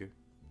speaker.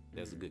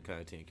 That's a good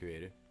content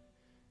creator.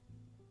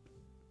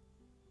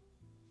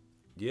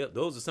 Yep,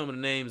 those are some of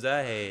the names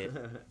I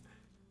had.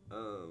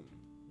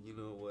 You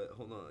know what?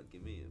 Hold on,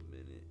 give me a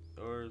minute.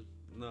 Or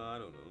no, I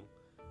don't know.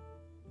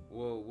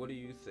 Well, what do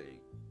you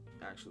think?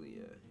 Actually,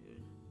 yeah.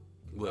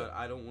 What?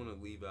 I don't want to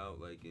leave out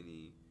like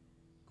any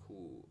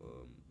cool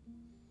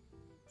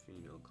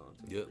female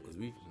content. Yep, because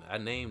I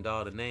named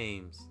all the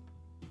names.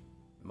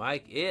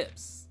 Mike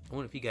Epps. I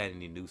wonder if he got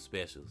any new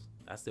specials.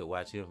 I still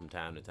watch him from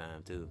time to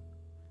time too.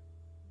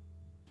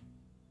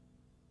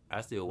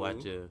 I still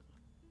watch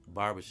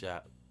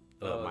Barbershop.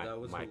 That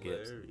was Mike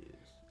hilarious. Epps.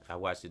 I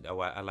watched it.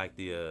 I like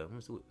the.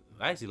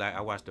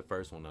 I watched the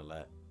first one a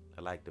lot.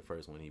 I like the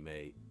first one he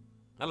made.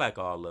 I like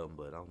all of them,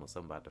 but I don't know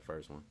something about the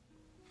first one.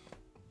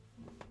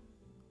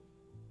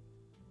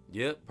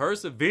 Yep,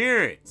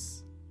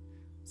 Perseverance.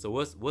 So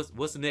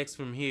what's next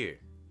from here?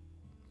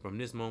 From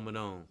this moment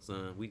on,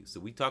 son.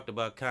 We talked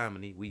about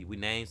comedy. We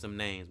named some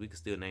names. We can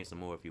still name some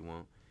more if you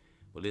want.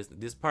 But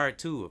this part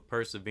 2 of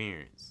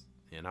Perseverance.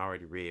 And I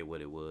already read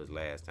what it was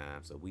last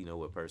time, so we know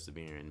what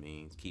persevering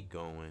means. Keep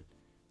going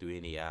through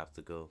any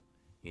obstacle,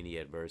 any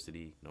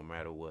adversity, no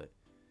matter what.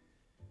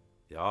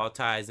 It all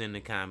ties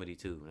into comedy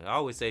too. And I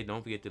always say,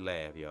 don't forget to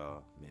laugh,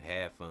 y'all, and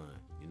have fun,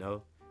 you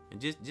know,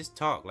 and just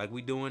talk like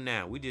we doing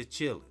now. We just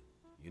chilling,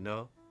 you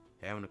know,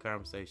 having a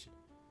conversation.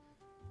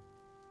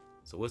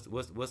 So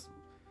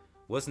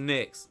what's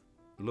next,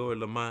 Lord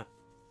Lamont?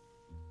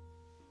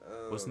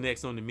 What's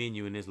next on the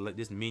menu in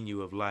this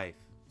menu of life?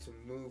 To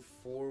move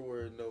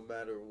forward no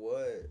matter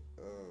what,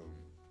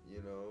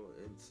 you know,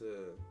 and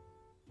to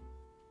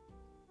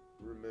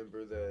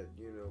remember that,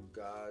 you know,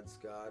 God's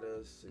got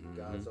us and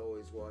God's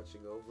always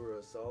watching over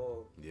us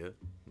all. Yeah.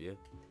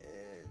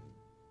 And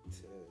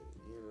to,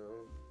 you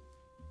know,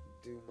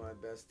 do my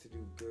best to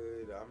do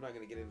good. I'm not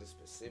going to get into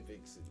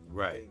specifics and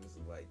things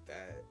like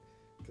that,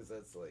 because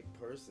that's like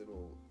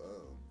personal,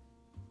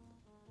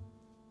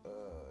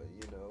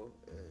 you know,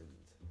 and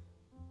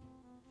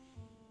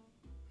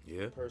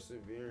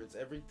perseverance.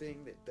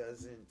 Everything that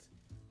doesn't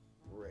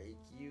break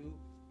you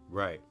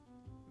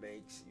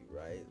makes you,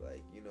 right?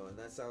 Like, you know, and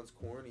that sounds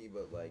corny,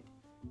 but like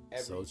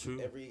so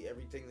true.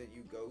 Everything that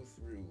you go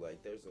through,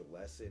 like there's a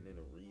lesson and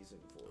a reason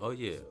for it. Oh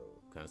yeah. So,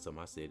 kind of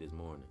something I said this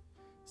morning.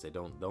 I said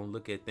don't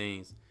look at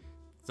things.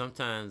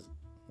 Sometimes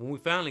when we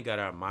finally got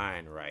our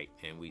mind right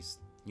and we,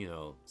 you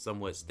know,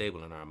 somewhat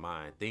stable in our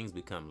mind, things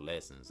become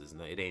lessons.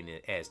 It ain't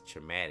as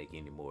traumatic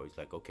anymore. It's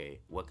like, okay,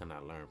 what can I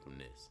learn from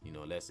this? You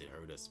know, unless it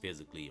hurt us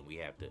physically, and we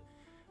have to.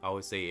 I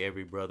always say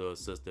every brother or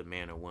sister,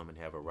 man or woman,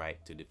 have a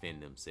right to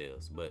defend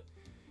themselves. But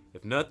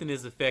if nothing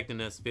is affecting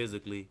us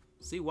physically,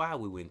 see why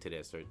we went into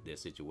that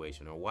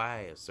situation, or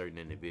why a certain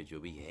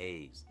individual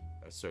behaves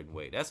a certain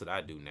way. That's what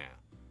I do now.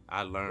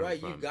 I learn right,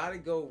 from you gotta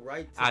go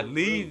right to I the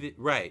leave root. it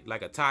right,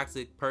 like a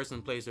toxic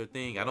person, place, or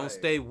thing. I don't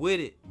stay with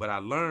it, but I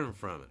learn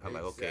from it. I'm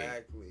like,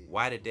 okay,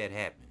 why did that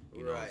happen?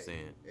 You know what I'm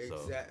saying?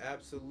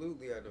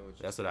 Absolutely, I know what you're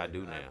saying. That's what I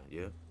do now.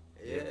 Yeah,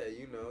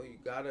 you know, you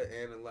gotta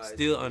analyze.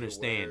 Still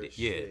understand it.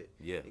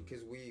 Yeah.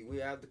 Because we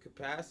have the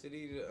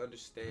capacity to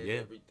understand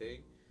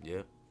everything.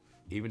 Yeah.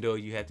 Even though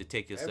you have to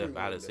take yourself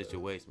out of the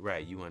situation,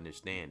 right? You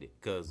understand it,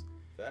 cause.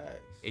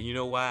 Facts. And you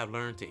know why I've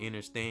learned to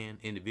understand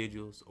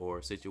individuals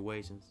or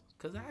situations?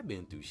 Because I've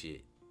been through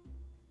shit.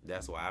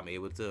 That's why I'm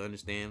able to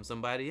understand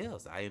somebody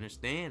else. I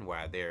understand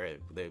why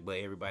but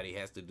everybody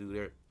has to do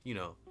their, you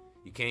know,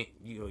 you can't,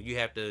 you know, you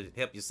have to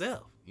help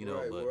yourself, you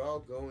know. But we're all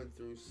going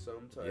through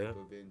some type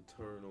of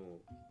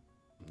internal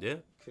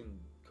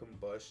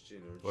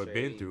combustion or change,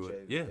 been through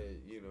it.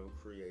 You know,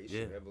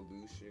 creation,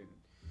 evolution,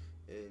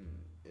 and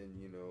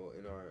you know,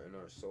 in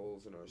our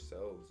souls and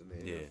ourselves, and the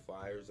inner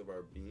fires of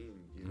our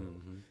being, you know,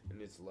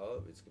 and it's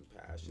love, it's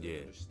compassion,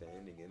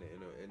 understanding, and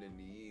a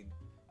need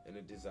and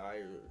a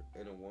desire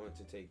and a want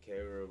to take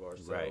care of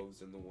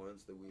ourselves and the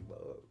ones that we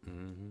love.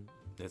 Mm-hmm.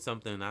 That's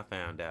something I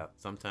found out.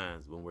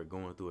 Sometimes when we're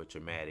going through a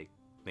traumatic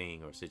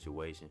thing or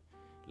situation,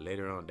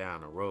 later on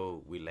down the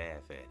road, we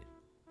laugh at it.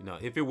 You know,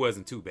 if it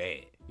wasn't too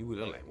bad, you would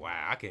have like,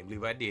 wow, I can't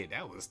believe I did.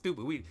 That was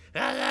stupid. We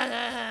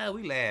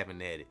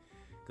laughing at it.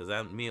 Cause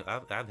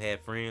I've had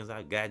friends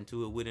I've gotten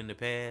to it with in the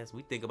past.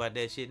 We think about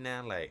that shit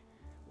now, like,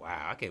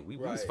 wow, I can't. We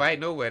was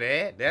fighting over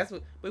that. That's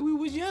what. But we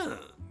was young.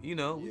 You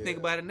know, we think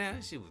about it now.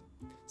 That shit was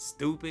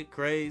stupid,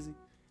 crazy.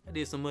 I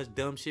did so much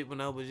dumb shit when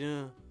I was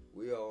young.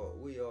 We all,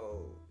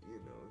 you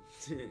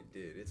know,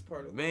 did. It's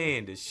part of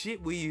the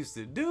shit we used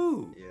to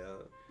do.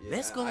 Yeah.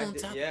 Let's go on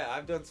top. Yeah,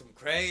 I've done some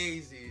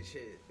crazy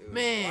shit. It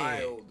was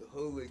wild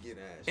hooligan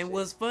ass. And shit.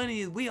 what's funny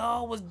is we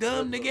all was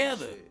dumb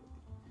together. Shit.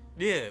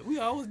 Yeah, we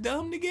all was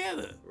dumb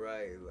together.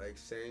 Right, like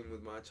same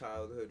with my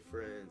childhood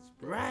friends.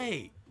 Bro.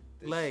 Right,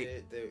 The like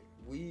shit that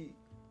we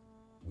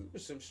were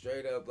some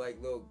straight up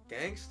like little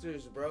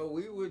gangsters, bro.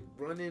 We would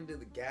run into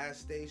the gas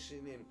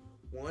station and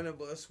one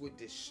of us would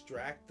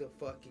distract the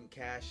fucking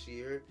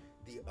cashier.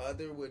 The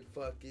other would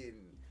fucking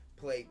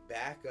play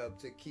backup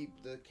to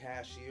keep the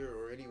cashier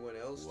or anyone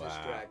else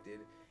distracted.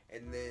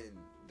 And then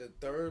the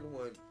third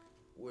one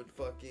would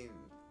fucking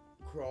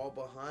crawl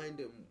behind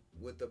him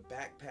with a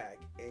backpack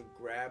and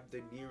grab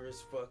the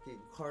nearest fucking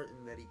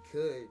carton that he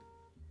could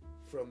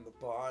from the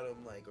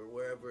bottom, like, or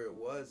wherever it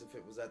was, if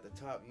it was at the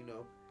top, you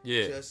know.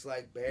 Yeah. Just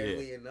like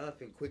barely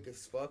enough and quick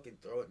as fuck and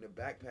throw it in the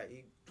backpack.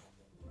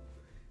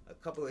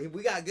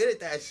 We got good at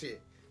that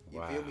shit.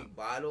 You feel me?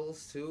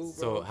 Bottles too, bro.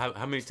 So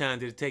how many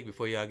times did it take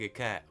before y'all get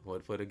caught?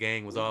 For the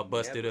gang was all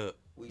busted up?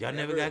 Y'all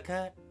never got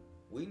caught?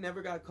 We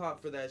never got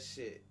caught for that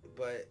shit,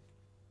 but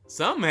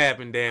something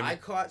happened, damn it. I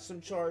caught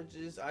some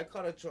charges. I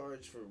caught a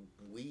charge for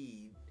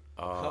weed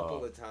a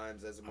couple of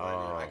times as a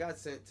minor. I got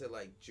sent to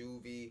like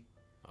juvie.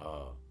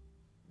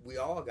 We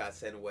all got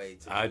sent away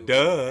to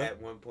juvie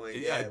at one point.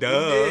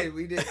 Yeah,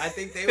 we did. I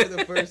think they were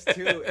the first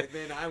two, and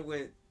then I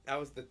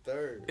was the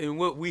third. And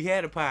we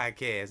had a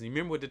podcast. You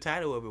remember what the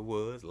title of it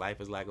was? Life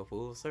is like a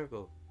full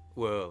circle.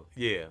 Well,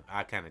 yeah,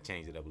 I kind of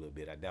changed it up a little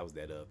bit. That was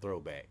that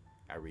throwback.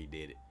 I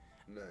redid it.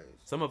 Nice.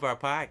 Some of our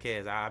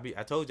podcasts,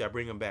 I told you I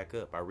bring them back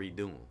up. I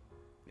redo them,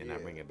 and I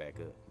bring it back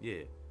up.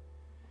 Yeah.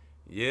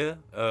 Yeah.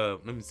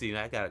 Let me see.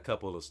 I got a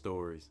couple of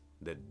stories.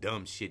 The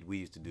dumb shit we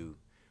used to do.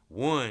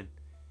 One,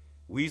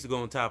 we used to go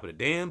on top of the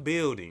damn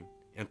building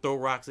and throw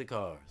rocks at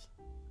cars.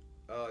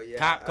 Oh, yeah.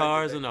 Cop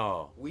cars and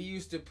all. We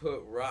used to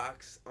put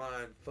rocks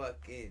on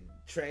fucking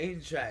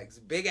train tracks.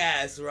 Big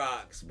ass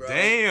rocks, bro.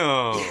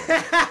 Damn.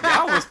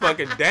 Y'all was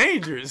fucking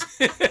dangerous.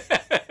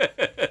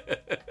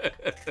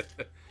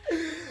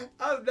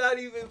 I'm not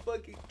even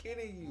fucking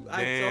kidding you. Damn.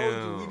 I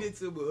told you we did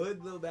some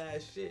hoodlum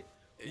ass shit.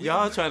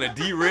 Y'all trying to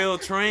derail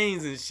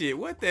trains and shit.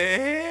 What the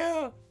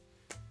hell?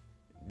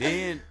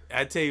 Then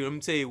I'm gonna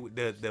tell you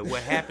the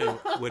what happened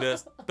with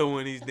us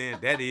throwing these damn.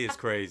 That is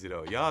crazy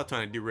though. Y'all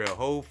trying to derail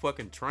whole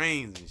fucking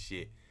trains and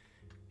shit.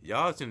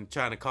 Y'all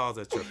trying to cause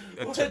a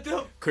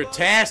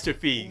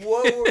catastrophe.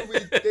 What were we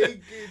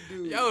thinking,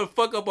 dude? Y'all would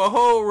fuck up a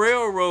whole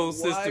railroad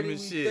system Why did and we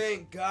shit.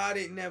 Thank God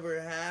it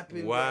never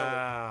happened.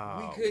 Wow.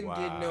 Bro. We couldn't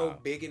get no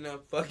big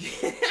enough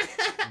fucking.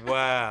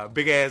 Wow,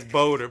 big ass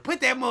boulder. Put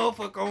that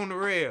motherfucker on the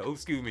rail. Oh,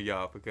 excuse me,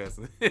 y'all, for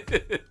cussing.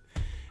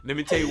 Let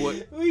me tell you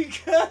what.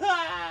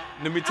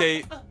 Let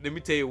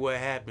me tell you what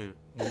happened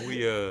when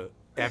we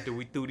after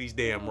we threw these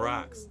damn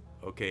rocks.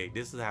 Okay,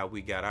 this is how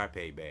we got our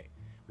payback.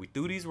 We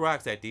threw these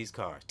rocks at these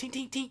cars. Tink,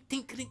 tink, tink,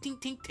 tink, tink,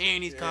 tink, tink,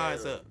 tearing these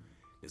cars up.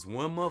 This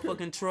one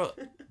motherfucking truck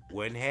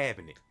wasn't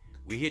having it.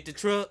 We hit the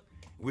truck.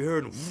 We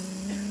heard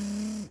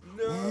them.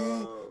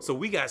 No. So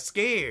we got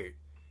scared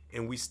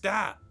and we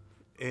stopped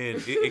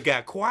and it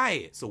got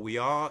quiet. So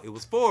it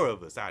was 4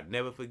 of us. I'd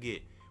never forget.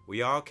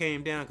 We all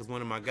came down because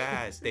one of my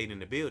guys stayed in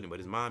the building, but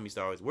his mom used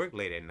to always work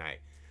late at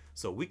night.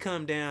 So we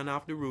come down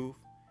off the roof,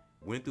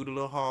 went through the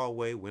little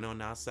hallway, went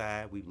on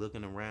outside. We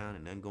looking around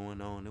and nothing going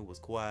on. It was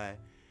quiet.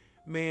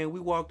 Man, we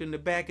walked in the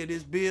back of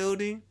this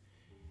building.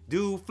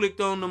 Dude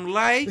flicked on them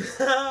lights.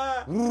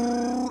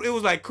 It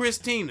was like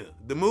Christina,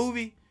 the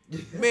movie.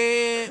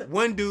 Man,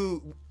 one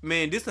dude,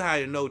 man, this is how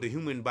you know the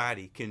human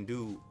body can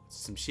do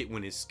some shit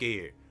when it's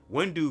scared.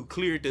 One dude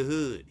cleared the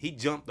hood. He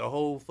jumped the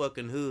whole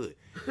fucking hood.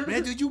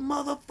 Man, did you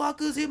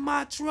motherfuckers hit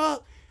my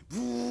truck?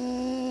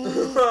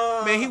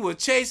 Man, he was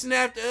chasing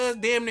after us.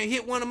 Damn near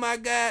hit one of my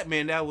guys.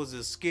 Man, that was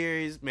the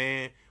scariest,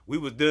 man. We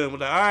was done. We're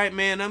like, all right,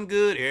 man, I'm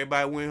good.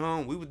 Everybody went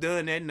home. We was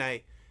done that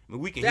night. I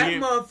mean, we can hear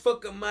him. That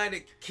motherfucker might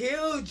have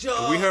killed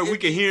y'all. We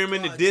could hear him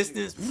in the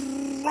distance.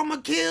 I'm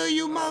gonna kill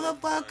you,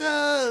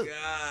 motherfucker. God.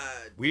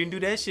 We didn't do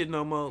that shit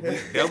no more.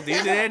 That was the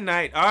end of that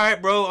night. All right,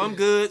 bro, I'm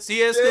good. See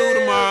you at school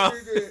tomorrow.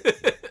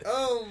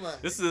 Oh my.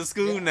 This is a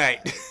school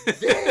night. Damn,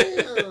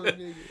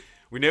 nigga.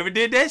 We never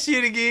did that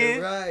shit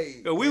again.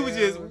 Right. We were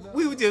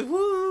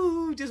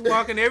just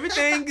walking,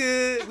 everything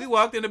good. We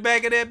walked in the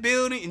back of that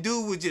building and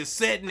dude was just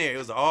sitting there. It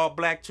was an all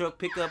black truck,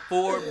 pickup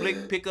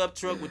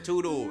truck with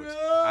 2 doors.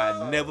 No.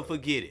 I'd never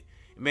forget it.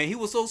 Man, he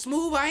was so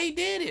smooth how he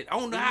did it. I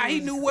don't know how he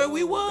knew where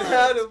we was.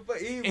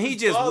 And he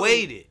just following.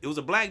 waited. It was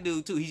a black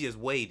dude too. He just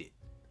waited.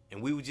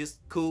 And we were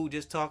just cool,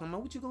 just talking.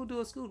 Man, what you gonna do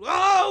at school?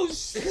 Oh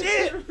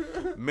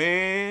shit,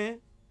 man!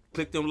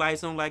 Click them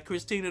lights on like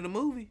Christina the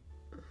movie.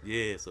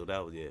 Yeah, so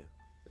that was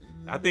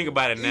I think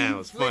about it now.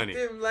 It's funny.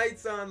 Them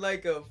lights on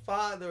like a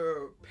father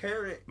or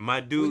parent. My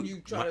dude, when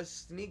you try to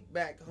sneak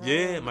back home.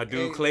 Yeah, my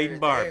dude Clayton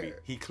Barbie. There.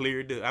 He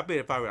cleared the. I bet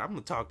if I'm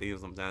gonna talk to him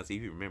sometime, see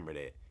if he remember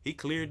that. He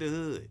cleared the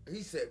hood.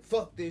 He said,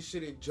 "Fuck this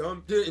shit," and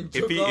jumped it and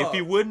took If off.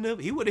 he wouldn't have,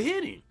 he would have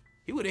hit him.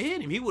 He would have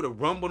hit him. He would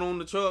have rumbled on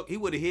the truck. He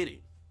would have hit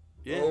him.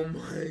 Yeah. Oh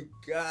my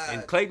god.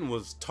 And Clayton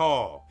was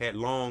tall, had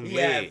long he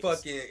legs. had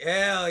fucking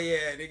hell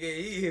yeah,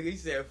 nigga. He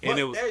said,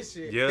 "Fuck that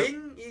shit." Yeah.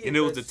 Bing, And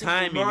it was the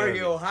timing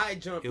Mario of it. high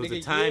jump. It was nigga,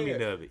 the timing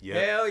yeah. of it. Yeah.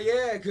 Hell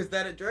yeah, cause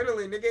that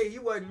adrenaline, nigga, he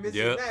wasn't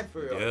missing that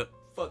for real. Yep.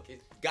 Fucking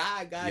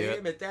guy got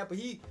him at that, but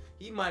he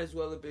might as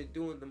well have been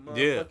doing the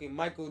motherfucking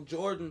Michael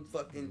Jordan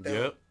fucking thing.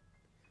 Yep.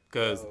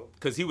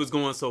 Cause he was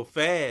going so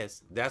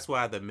fast. That's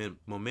why the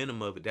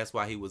momentum of it. That's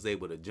why he was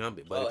able to jump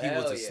it. But if he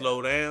was to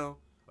slow down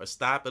or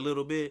stop a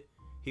little bit,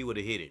 he would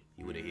have hit it.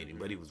 He would have hit him.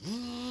 But he was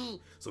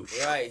so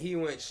right. He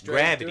went straight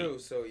gravity through.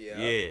 So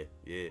yeah.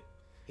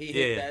 He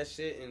hit that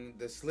shit, and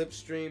the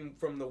slipstream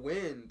from the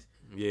wind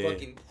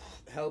fucking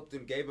helped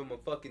him, gave him a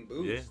fucking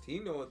boost. He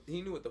knew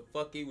what the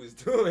fuck he was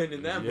doing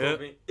in that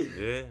moment.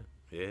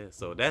 Yeah.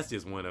 So that's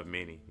just one of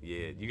many.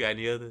 Yeah. You got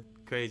any other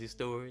crazy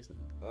stories?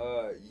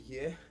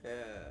 Yeah.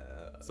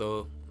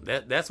 So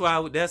that's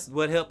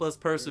what helped us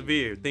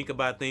persevere. Think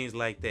about things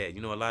like that.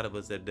 You know, a lot of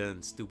us have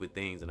done stupid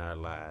things in our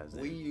lives.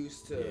 We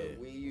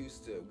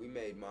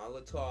made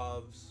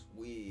Molotovs.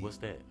 What's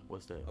that?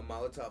 A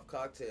Molotov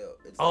cocktail.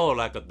 It's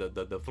like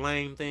the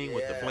flame thing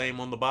with the flame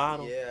on the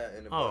bottom? Yeah,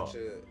 and a bunch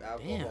of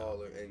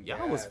alcohol and y'all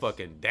gas. was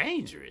fucking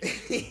dangerous.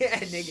 Yeah,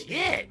 nigga.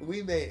 Shit.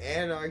 We made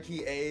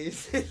Anarchy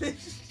A's.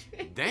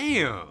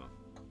 Damn.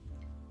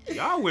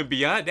 Y'all went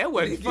beyond. That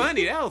wasn't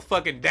funny. That was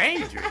fucking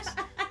dangerous.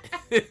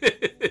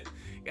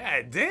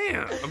 God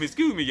damn. I mean,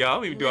 excuse me, y'all. I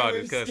don't even do all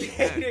this cussing.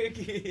 Skater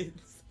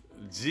kids.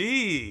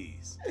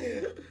 Jeez.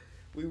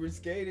 We were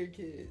skater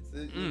kids,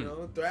 you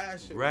know,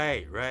 thrashing.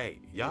 Right.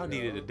 Y'all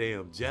needed a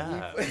damn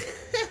job.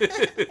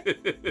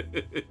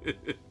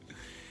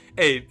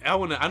 Hey,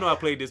 I know I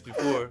played this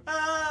before,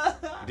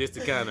 just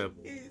to kind of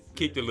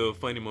keep the little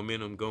funny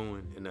momentum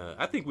going. And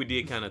I think we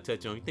did kind of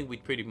touch on. I think we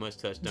pretty much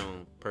touched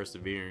on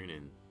persevering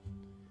and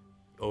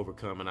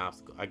overcoming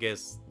obstacles. I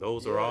guess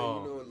those are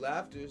all. You know,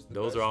 laughter's the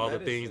those best are all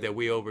medicine. the things that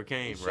we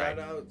overcame, right? Shout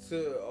out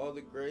to all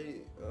the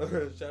great,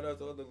 shout out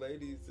to all the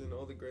ladies and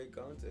all the great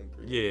content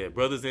creators. Yeah,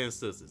 brothers and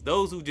sisters.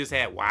 Those who just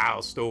had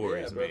wild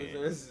stories, yeah, man. Brothers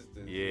and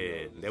sisters. Yeah,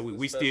 you know, that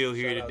we still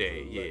here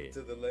today.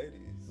 To the ladies.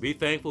 Be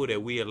thankful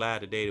that we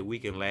alive today, that we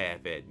can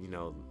laugh at, you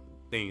know,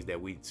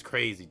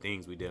 crazy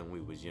things we done when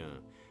we was young.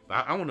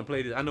 But I want to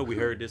play this. I know we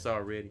heard this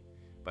already,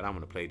 but I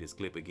want to play this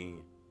clip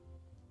again,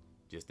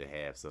 just to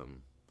have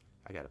something.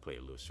 I gotta play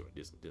a little short.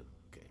 This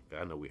okay.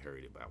 I know we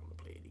heard it, but I want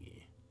to play it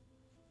again.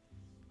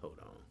 Hold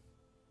on.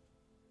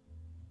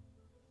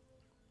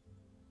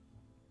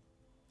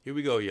 Here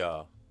we go,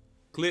 y'all.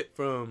 Clip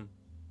from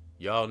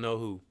y'all know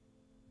who.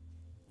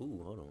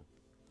 Ooh, hold on.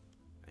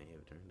 I ain't have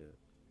it turned up.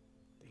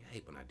 I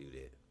hate when I do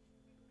that.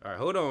 All right,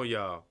 hold on,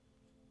 y'all.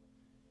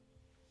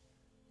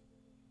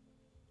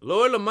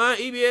 Lord Lamont,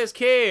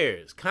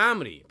 EBXCARS,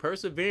 comedy,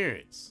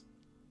 perseverance.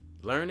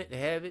 Learn it,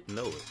 have it,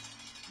 know it.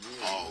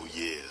 Oh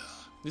yeah.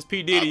 This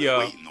P Diddy, y'all.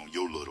 Waiting on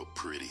your little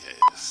pretty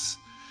ass,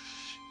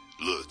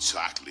 little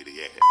chocolatey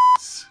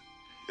ass.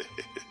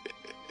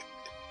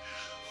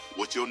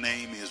 What your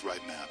name is right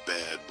now,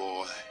 bad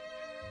boy?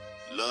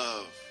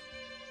 Love.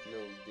 No,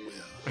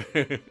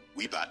 well,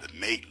 we about to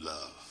make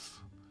love,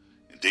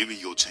 and then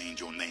we gonna change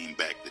your name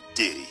back to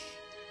Diddy,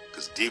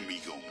 cause then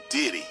we gonna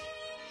Diddy.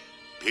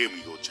 Then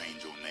we gonna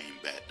change your name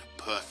back to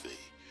Puffy,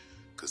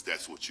 cause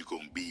that's what you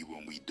gonna be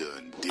when we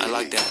done Diddy. I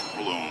like that.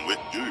 Hold on, with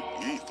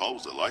you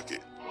folks that like it.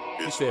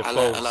 He said, I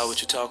like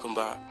what you're talking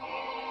about.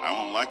 I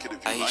don't like it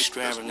if you I ain't like it.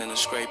 scrambling and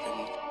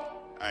scraping.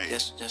 Hey.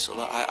 That's a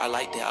lot. I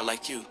like that. I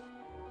like you.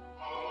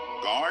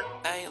 Guard?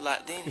 I ain't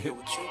locked in here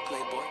with you,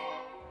 playboy.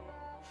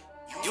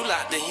 You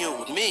locked in here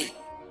with me.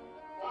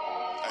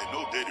 Hey,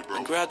 no Diddy, bro.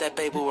 And grab that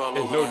baby roll over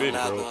no there, Diddy,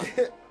 bro.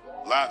 lather.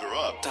 Lather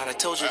up. Thought I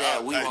told you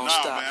that we won't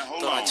stop. Man,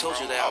 hold Thought on, I told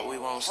bro. you that we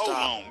won't hold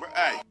stop. on, bro.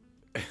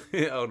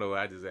 Hey. Oh no,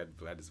 I just wanted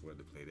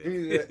to play that.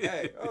 He's like,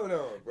 hey, hold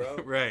on, bro.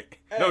 Right.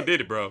 Hey. No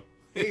Diddy, bro.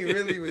 He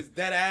really was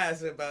dead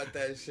ass about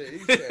that shit. He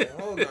said,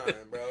 hold on,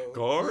 bro.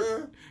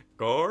 Guard?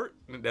 Guard?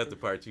 That's the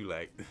part you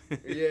like.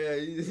 Yeah,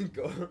 he's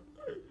guard.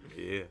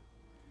 Yeah.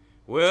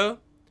 Well,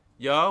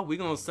 y'all, we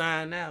gonna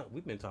sign out.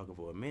 We've been talking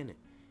for a minute.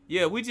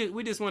 Yeah, we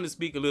just want to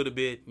speak a little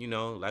bit, you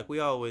know, like we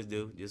always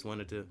do. Just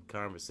wanted to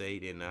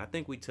conversate, and I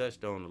think we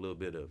touched on a little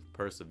bit of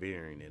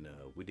persevering, and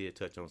we did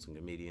touch on some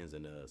comedians,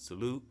 and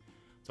salute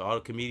to all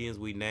the comedians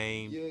we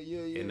named,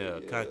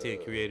 and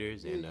content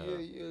creators, and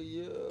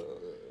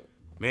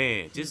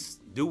man,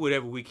 just do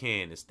whatever we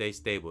can to stay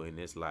stable in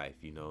this life,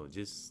 you know.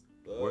 Just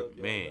Work,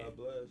 yo, man, God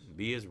bless.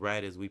 be as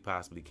right as we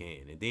possibly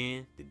can, and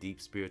then the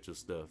deep spiritual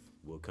stuff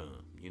will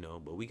come, you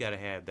know. But we gotta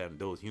have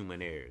those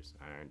human errors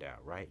ironed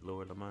out, right,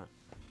 Lord Lamont?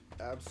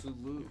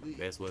 Absolutely.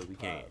 Best way we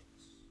can.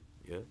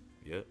 Pops.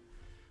 Yep.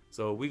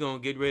 So we're gonna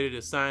get ready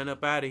to sign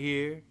up out of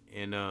here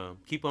and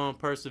keep on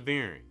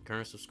persevering.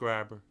 Current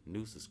subscriber,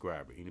 new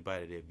subscriber,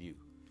 anybody that view,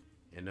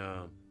 and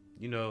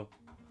you know,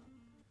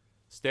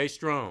 stay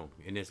strong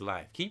in this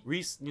life. Keep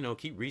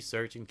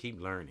researching,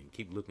 keep learning,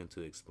 keep looking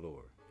to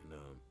explore. And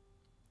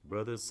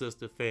brother and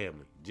sister,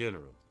 family,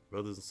 generals,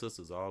 brothers and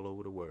sisters all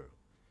over the world,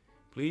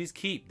 please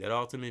keep that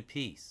ultimate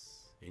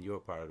peace in your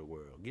part of the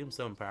world. Give them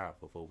something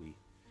powerful before we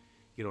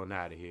get on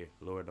out of here.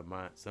 Lord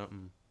Lamont,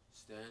 something.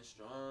 Stand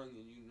strong,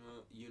 and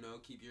you know,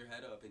 keep your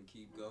head up and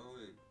keep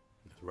going.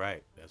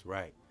 That's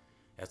right.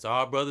 That's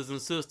all brothers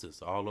and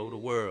sisters all over the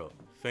world,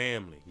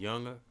 family,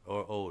 younger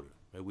or older.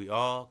 May we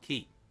all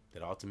keep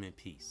that ultimate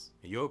peace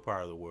in your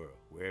part of the world,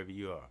 wherever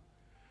you are,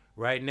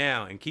 right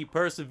now, and keep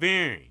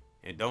persevering.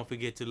 And don't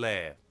forget to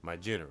laugh, my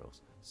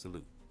generals.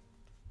 Salute.